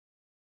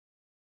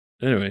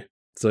 Anyway,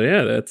 so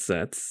yeah, that's.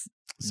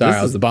 Sorry,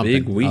 I was bumping.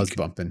 Big week. I was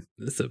bumping.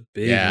 This is a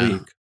big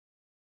week.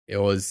 It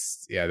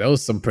was, there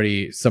was some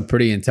pretty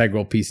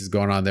integral pieces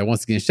going on there.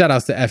 Once again, shout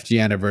outs to FG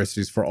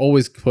Anniversaries for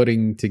always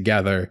putting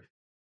together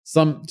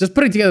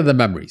the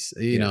memories.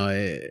 You know,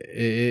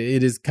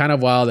 it is kind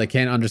of wild. I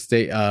can't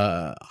understate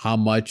how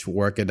much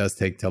work it does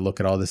take to look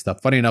at all this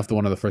stuff. Funny enough,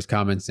 one of the first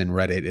comments in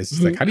Reddit is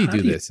just like, how do you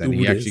do this? And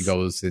he actually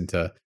goes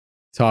into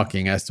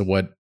talking as to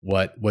what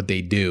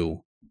they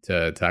do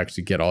to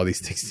actually get all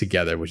these things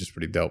together, which is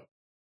pretty dope.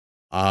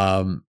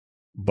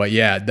 But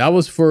yeah, that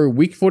was for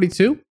week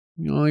 42.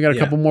 You only got a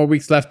couple more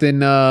weeks left in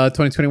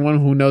 2021.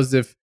 Who knows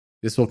if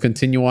this will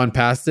continue on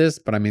past this?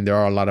 But I mean, there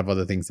are a lot of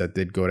other things that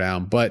did go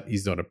down. But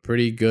he's done a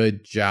pretty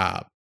good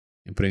job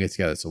in putting it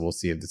together. So we'll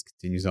see if this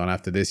continues on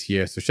after this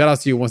year. So shout out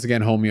to you once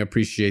again, homie.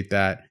 Appreciate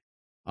that.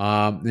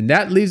 And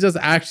that leaves us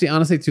actually,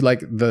 honestly, to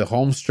like the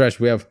home stretch.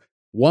 We have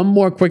one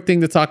more quick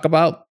thing to talk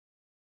about.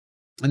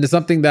 And it's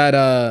something that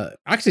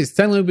actually it's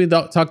technically been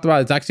talked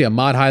about. It's actually a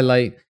mod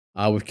highlight.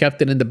 We've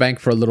kept it in the bank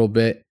for a little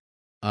bit.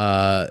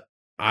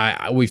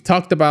 We've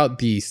talked about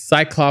the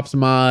Cyclops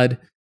mod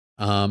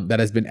that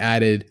has been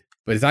added,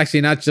 but it's actually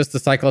not just the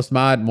Cyclops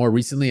mod. More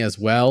recently as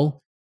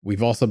well,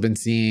 we've also been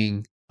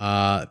seeing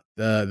the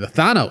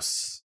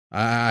Thanos.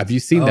 Have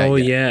you seen that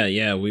yet?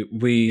 Yeah.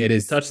 We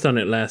touched on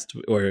it last,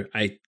 or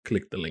I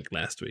clicked the link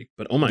last week.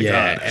 But oh my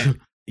god,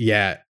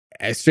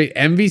 straight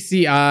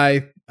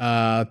MVCI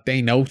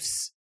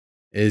Thanos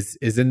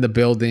is in the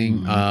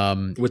building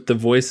with the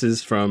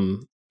voices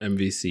from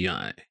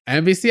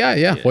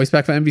MVCI, voice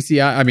back from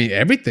MVCI. I mean,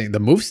 everything, the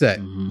moveset,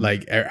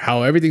 like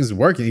how everything's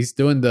working. He's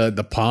doing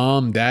the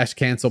palm dash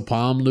cancel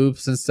palm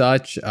loops and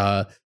such.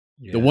 The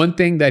one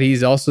thing that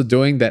he's also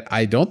doing that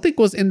I don't think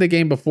was in the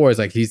game before is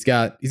like he's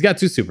got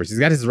two supers. He's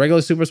got his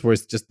regular supers where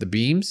it's just the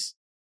beams.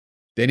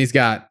 Then he's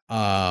got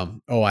I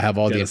have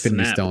all the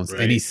Infinity Stones,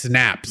 right? And he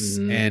snaps.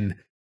 And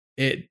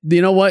it,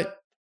 you know what?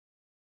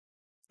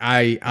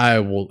 I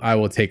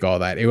will take all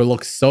that. It will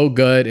look so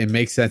good. It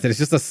makes sense. And it's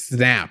just a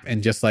snap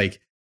and just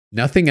like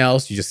nothing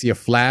else. You just see a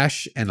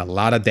flash and a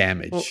lot of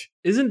damage. Well,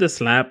 isn't the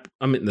snap,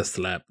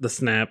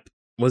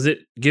 was it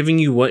giving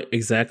you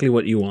exactly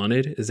what you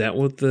wanted? Is that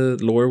what the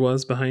lore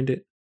was behind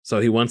it? So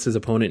he wants his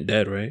opponent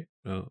dead, right?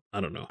 Oh,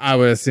 I don't know. I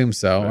would assume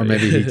so. Right. Or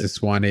maybe he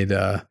just wanted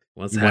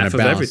wants half of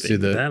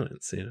everything to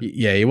balance. You know?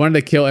 Yeah, he wanted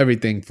to kill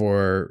everything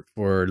for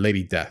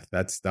Lady Death.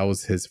 That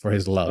was for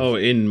his love. Oh,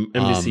 in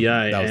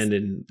MVCI and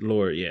in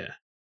lore, yeah.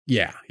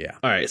 Yeah.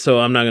 All right, so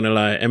I'm not gonna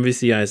lie.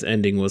 MVCI's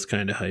ending was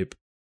kind of hype.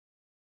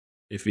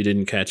 If you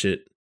didn't catch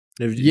it,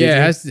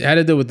 it had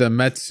to do with the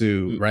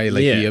Metsu, right?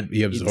 Like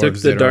he absorbs took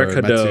the Dark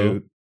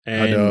Hado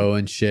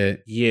and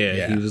shit.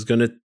 Yeah, he was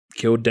gonna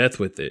kill Death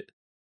with it,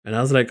 and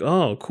I was like,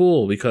 oh,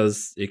 cool,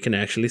 because it can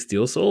actually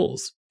steal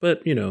souls.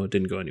 But it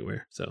didn't go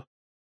anywhere. So.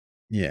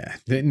 Yeah,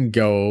 didn't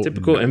go.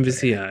 Typical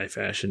MVCI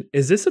fashion.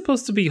 Is this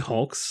supposed to be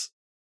Hulk's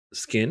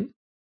skin?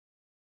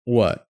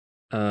 What?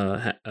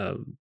 That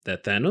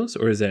Thanos,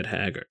 or is that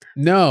Hagar?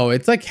 No,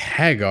 it's like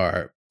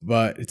Hagar.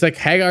 but it's like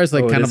Hagar's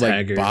like kind of like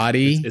Hagar.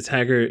 body. It's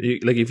Hagar.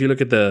 Like if you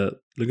look at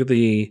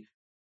the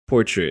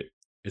portrait,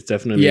 it's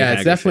definitely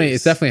it's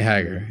definitely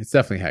Hagar. It's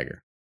definitely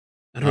Hagar.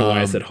 I don't know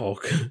why I said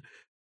Hulk,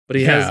 but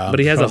he has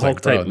a Hulk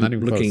like, bro, type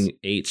looking close.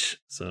 H.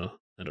 So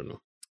I don't know.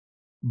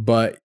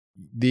 But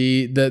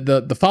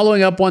the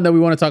following up one that we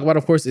want to talk about,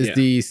 of course, is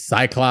the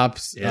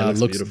Cyclops. Looks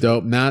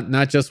beautiful. Dope.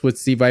 Not just with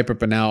Sea Viper,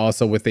 but now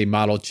also with a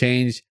model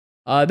change.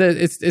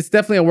 It's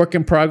definitely a work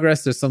in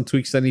progress. There's some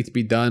tweaks that need to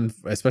be done,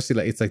 especially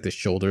like it's like the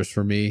shoulders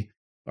for me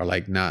are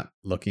like not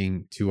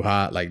looking too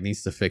hot. Like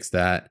needs to fix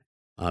that.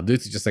 Due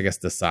to just I guess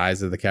the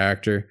size of the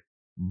character,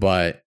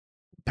 but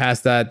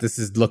past that, this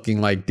is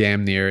looking like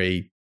damn near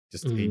a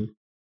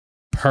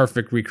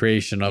perfect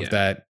recreation of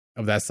that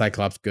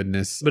Cyclops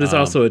goodness. But it's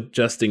also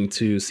adjusting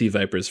to Sea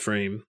Viper's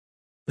frame.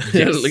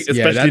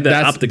 Especially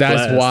the optic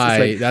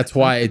glass. That's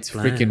why it's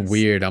freaking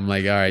weird. I'm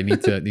like, all right,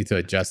 need to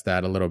adjust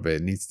that a little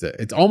bit.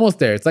 It's almost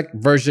there. It's like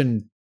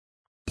version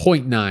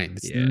 0.9.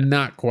 It's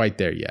not quite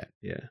there yet.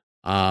 Yeah.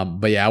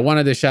 But yeah, I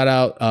wanted to shout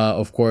out,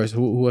 of course,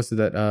 who was it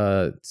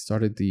that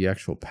started the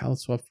actual palette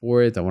swap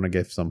for it? I want to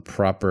give some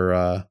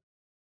proper.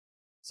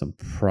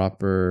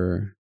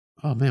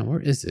 Oh man, where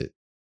is it?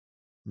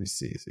 Let me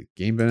see. Is it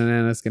Game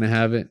Banana that's gonna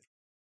have it?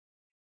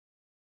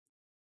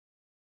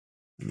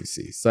 Let me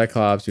see.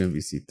 Cyclops,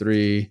 UMVC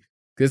 3.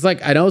 Because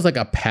like I know it's like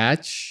a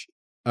patch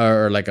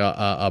or like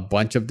a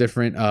bunch of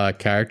different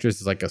characters.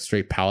 It's like a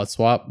straight palette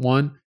swap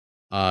one.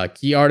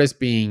 Key artist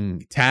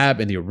being Tab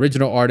and the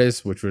original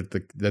artist, which were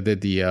that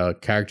did the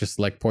character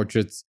select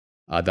portraits.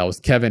 That was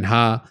Kevin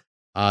Ha.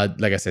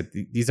 Like I said,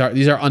 these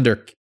are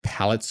under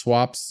palette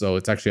swaps, so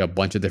it's actually a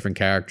bunch of different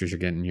characters. You're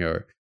getting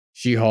your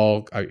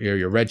She-Hulk,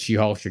 your Red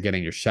She-Hulk. You're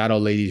getting your Shadow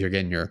Ladies. You're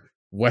getting your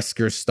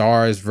Wesker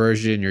Stars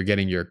version. You're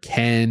getting your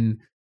Ken.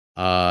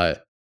 You're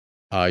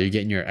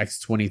getting your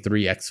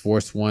X-23,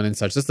 X-Force one and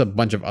such. Just a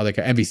bunch of other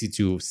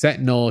MVC2,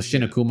 Sentinel,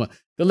 Shin Akuma.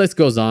 The list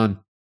goes on.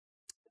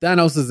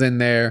 Thanos is in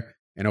there.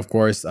 And of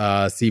course,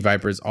 Sea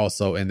Viper's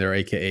also in there,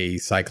 aka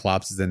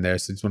Cyclops is in there.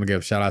 So just want to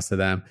give shout outs to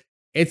them.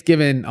 It's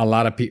given a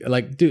lot of people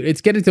like, dude,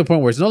 it's getting to a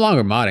point where it's no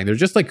longer modding. They're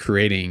just like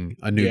creating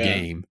a new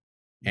game.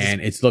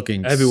 And it's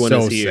looking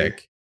so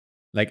sick.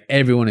 Like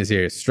everyone is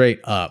here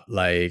straight up.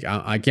 Like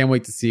I can't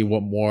wait to see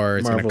what more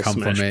is going to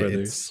come from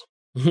it.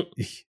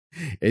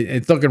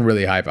 It's looking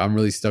really hype. I'm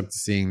really stoked to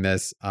seeing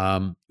this.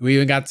 We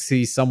even got to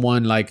see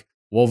someone like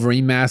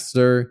Wolverine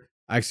Master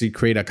actually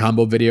create a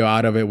combo video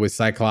out of it with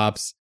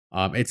Cyclops.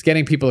 It's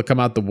getting people to come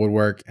out the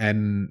woodwork,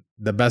 and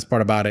the best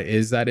part about it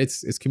is that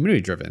it's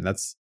community driven. That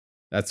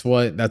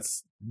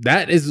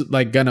is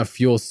like gonna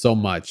fuel so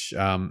much.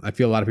 I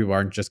feel a lot of people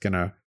aren't just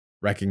gonna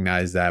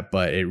recognize that,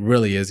 but it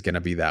really is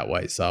gonna be that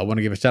way. So I want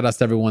to give a shout out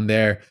to everyone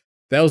there.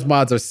 Those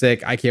mods are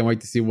sick. I can't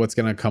wait to see what's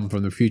gonna come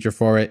from the future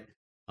for it.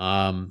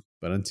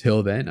 But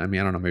until then, I mean,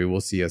 I don't know. Maybe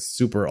we'll see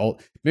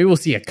maybe we'll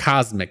see a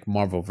cosmic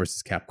Marvel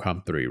vs.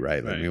 Capcom 3,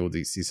 right? Like maybe we'll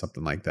see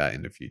something like that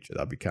in the future.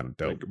 That'd be kind of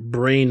dope. Like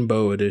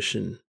Brainbow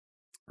edition,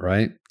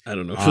 right? I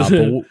don't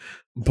know,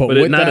 but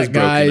with not that, as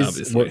broken, guys,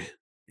 obviously.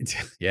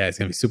 Yeah, it's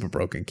gonna be super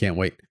broken. Can't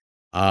wait.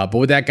 But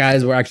with that,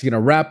 guys, we're actually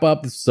gonna wrap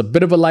up. This is a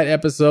bit of a light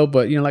episode,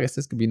 but like I said,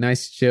 it's gonna be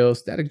nice, chill.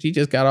 Static G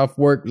just got off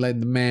work,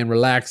 letting the man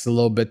relax a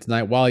little bit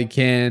tonight while he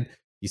can.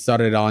 He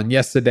started on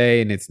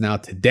yesterday, and it's now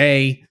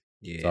today.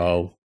 Yeah.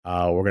 So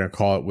we're gonna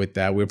call it with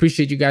that. We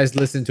appreciate you guys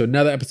listening to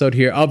another episode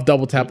here of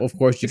Double Tap. Of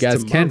course, you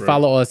guys can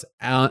follow us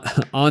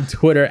on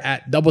Twitter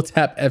at Double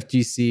Tap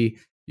FGC.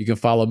 You can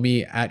follow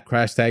me at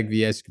Crashtag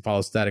VS. You can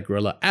follow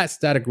StaticGorilla at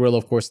StaticGorilla.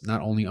 Of course,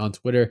 not only on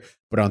Twitter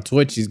but on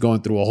Twitch. He's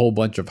going through a whole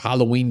bunch of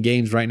Halloween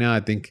games right now. I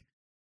think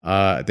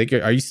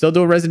are you still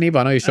doing Resident Evil?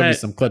 I know you showed me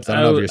some clips. I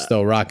don't know if you're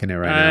still rocking it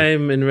right now.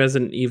 I'm in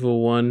Resident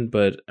Evil 1,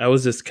 but I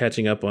was just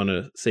catching up on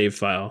a save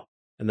file,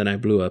 and then I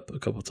blew up a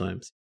couple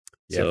times.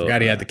 Yeah, so, I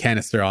forgot he had the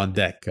canister on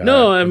deck.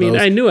 No, I mean,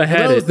 I knew I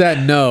had it. Those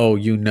that know,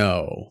 you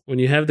know. When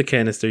you have the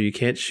canister, you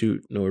can't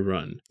shoot nor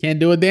run. Can't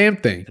do a damn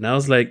thing. And I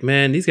was like,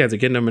 man, these guys are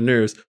getting on my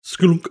nerves.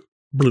 Sklunk,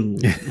 bloom.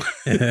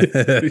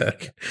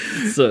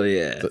 So,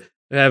 yeah.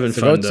 Having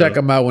fun, go check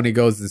him out when he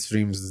goes and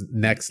streams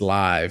next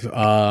live.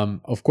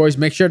 Of course,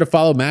 make sure to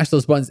follow Mash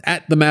Those Buttons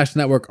at the Mash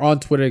Network on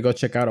Twitter. Go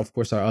check out, of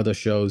course, our other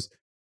shows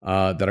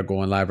that are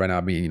going live right now.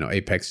 I mean,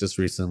 Apex just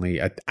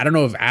recently. I don't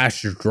know if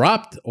Ash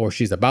dropped or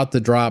she's about to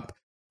drop.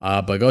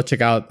 But go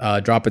check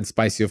out Drop and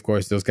Spicy, of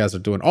course. Those guys are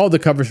doing all the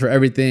covers for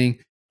everything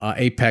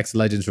Apex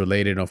Legends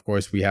related. And of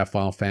course, we have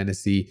Final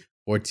Fantasy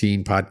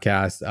 14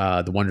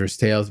 podcast, The Wondrous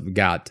Tales. We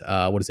got,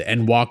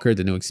 Endwalker.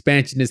 The new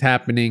expansion is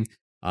happening.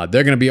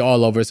 They're going to be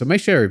all over. So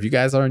make sure if you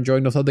guys are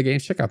enjoying those other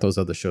games, check out those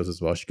other shows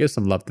as well. Should give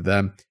some love to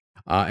them.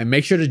 And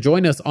make sure to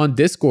join us on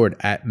Discord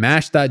at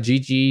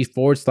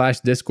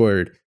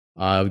mash.gg/Discord.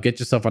 Get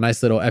yourself a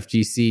nice little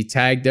FGC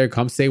tag there.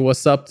 Come say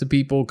what's up to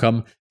people.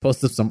 Come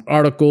post up some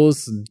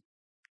articles.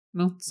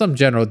 Some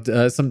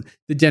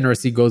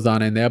degeneracy goes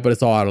on in there, but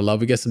it's all out of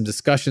love. We get some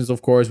discussions,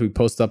 of course. We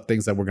post up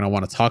things that we're going to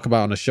want to talk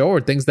about on the show,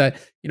 or things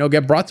that,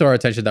 get brought to our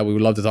attention that we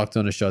would love to talk to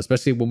on the show,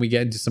 especially when we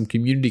get into some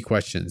community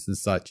questions and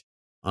such.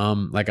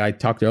 Like I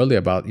talked earlier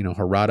about,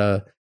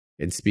 Harada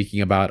and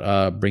speaking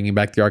about bringing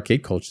back the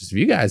arcade cultures. If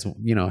you guys,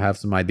 have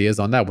some ideas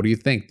on that, what do you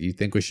think? Do you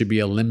think it should be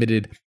a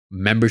limited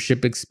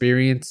membership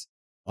experience,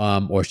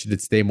 or should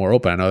it stay more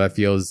open? I know that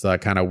feels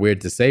kind of weird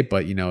to say,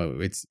 but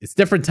it's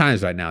different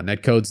times right now.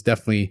 Netcode's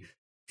definitely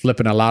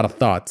flipping a lot of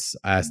thoughts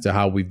as to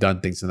how we've done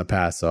things in the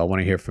past. So I want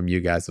to hear from you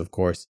guys, of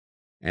course.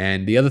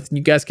 And the other thing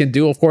you guys can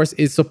do, of course,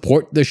 is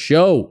support the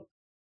show.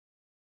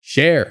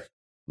 Share,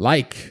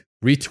 like,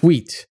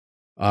 retweet,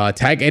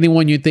 tag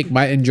anyone you think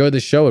might enjoy the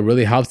show. It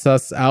really helps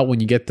us out when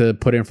you get to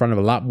put it in front of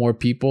a lot more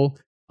people,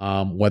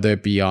 whether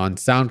it be on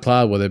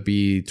SoundCloud, whether it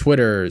be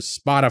Twitter,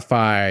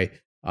 Spotify.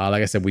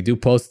 Like I said, we do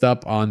post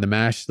up on the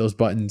Mash Those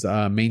Buttons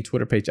main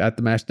Twitter page at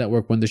the Mash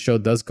Network when the show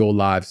does go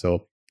live.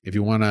 So if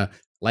you want to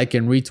like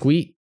and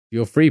retweet,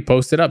 feel free,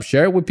 post it up,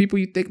 share it with people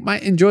you think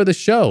might enjoy the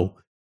show.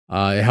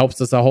 It helps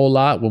us a whole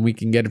lot when we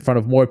can get in front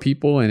of more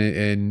people, and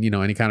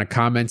any kind of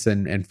comments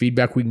and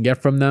feedback we can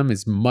get from them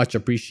is much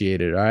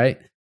appreciated. All right.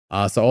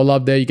 So all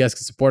up there, you guys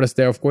can support us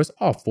there, of course,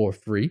 all for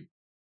free,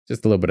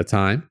 just a little bit of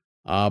time.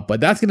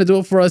 But that's gonna do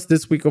it for us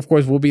this week. Of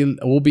course, we'll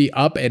be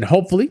up and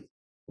hopefully,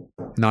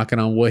 knocking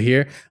on wood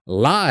here,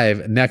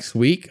 live next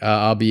week.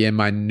 I'll be in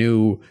my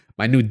new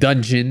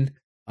dungeon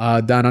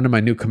down under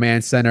my new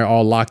command center,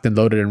 all locked and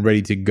loaded and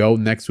ready to go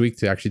next week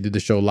to actually do the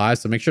show live.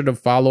 So make sure to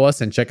follow us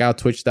and check out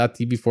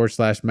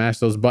twitch.tv/mash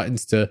those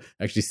buttons to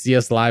actually see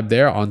us live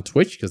there on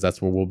Twitch, because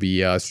that's where we'll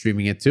be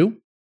streaming it to.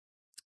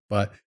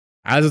 But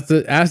as of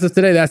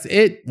today, that's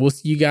it. We'll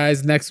see you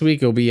guys next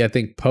week. It'll be, I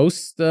think,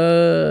 post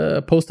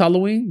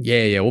Halloween.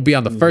 Yeah. We'll be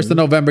on the 1st of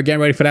November,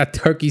 getting ready for that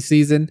turkey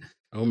season.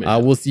 Oh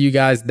man. We'll see you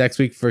guys next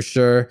week for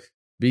sure.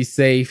 Be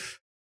safe.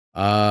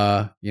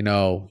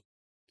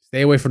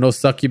 Stay away from those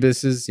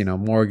succubuses,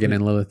 Morgan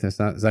and Lilith. It's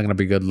not going to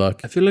be good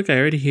luck. I feel like I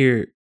already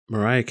hear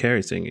Mariah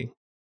Carey singing.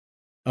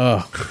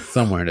 Oh,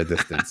 somewhere in the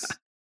distance.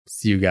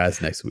 See you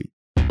guys next week.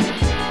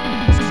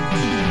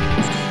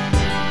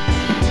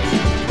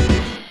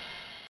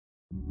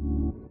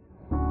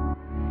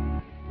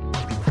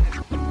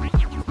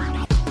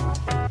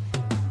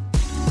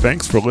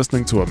 Thanks for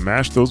listening to a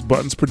Mash Those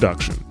Buttons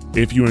production.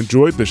 If you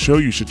enjoyed the show,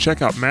 you should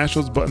check out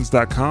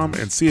mashthosebuttons.com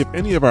and see if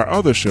any of our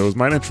other shows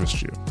might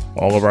interest you.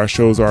 All of our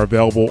shows are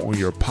available on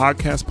your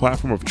podcast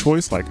platform of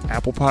choice like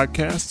Apple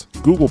Podcasts,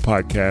 Google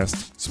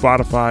Podcasts,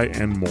 Spotify,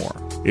 and more.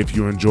 If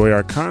you enjoy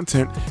our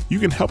content, you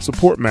can help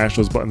support Mash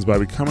Those Buttons by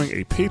becoming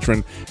a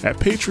patron at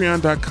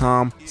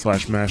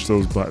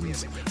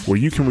patreon.com/mashthosebuttons, where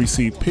you can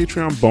receive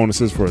Patreon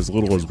bonuses for as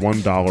little as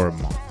 $1 a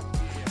month.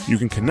 You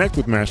can connect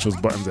with Mash Those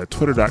Buttons at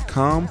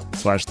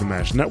twitter.com/The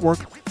Mash Network,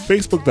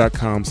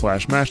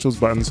 facebook.com/Mash Those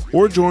Buttons,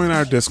 or join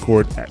our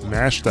Discord at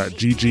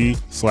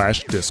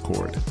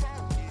mash.gg/Discord.